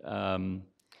policy, I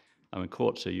mean,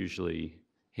 courts are usually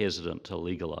hesitant to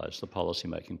legalise the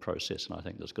policy-making process, and I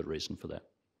think there's good reason for that.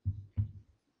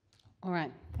 All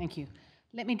right, thank you.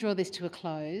 Let me draw this to a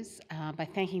close by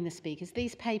thanking the speakers.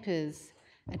 These papers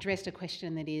addressed a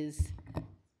question that is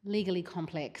legally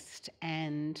complex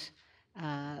and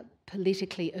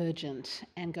politically urgent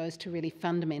and goes to really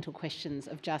fundamental questions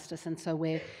of justice, and so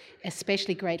we're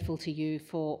especially grateful to you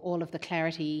for all of the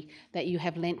clarity that you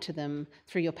have lent to them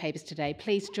through your papers today.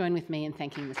 Please join with me in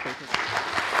thanking the speakers.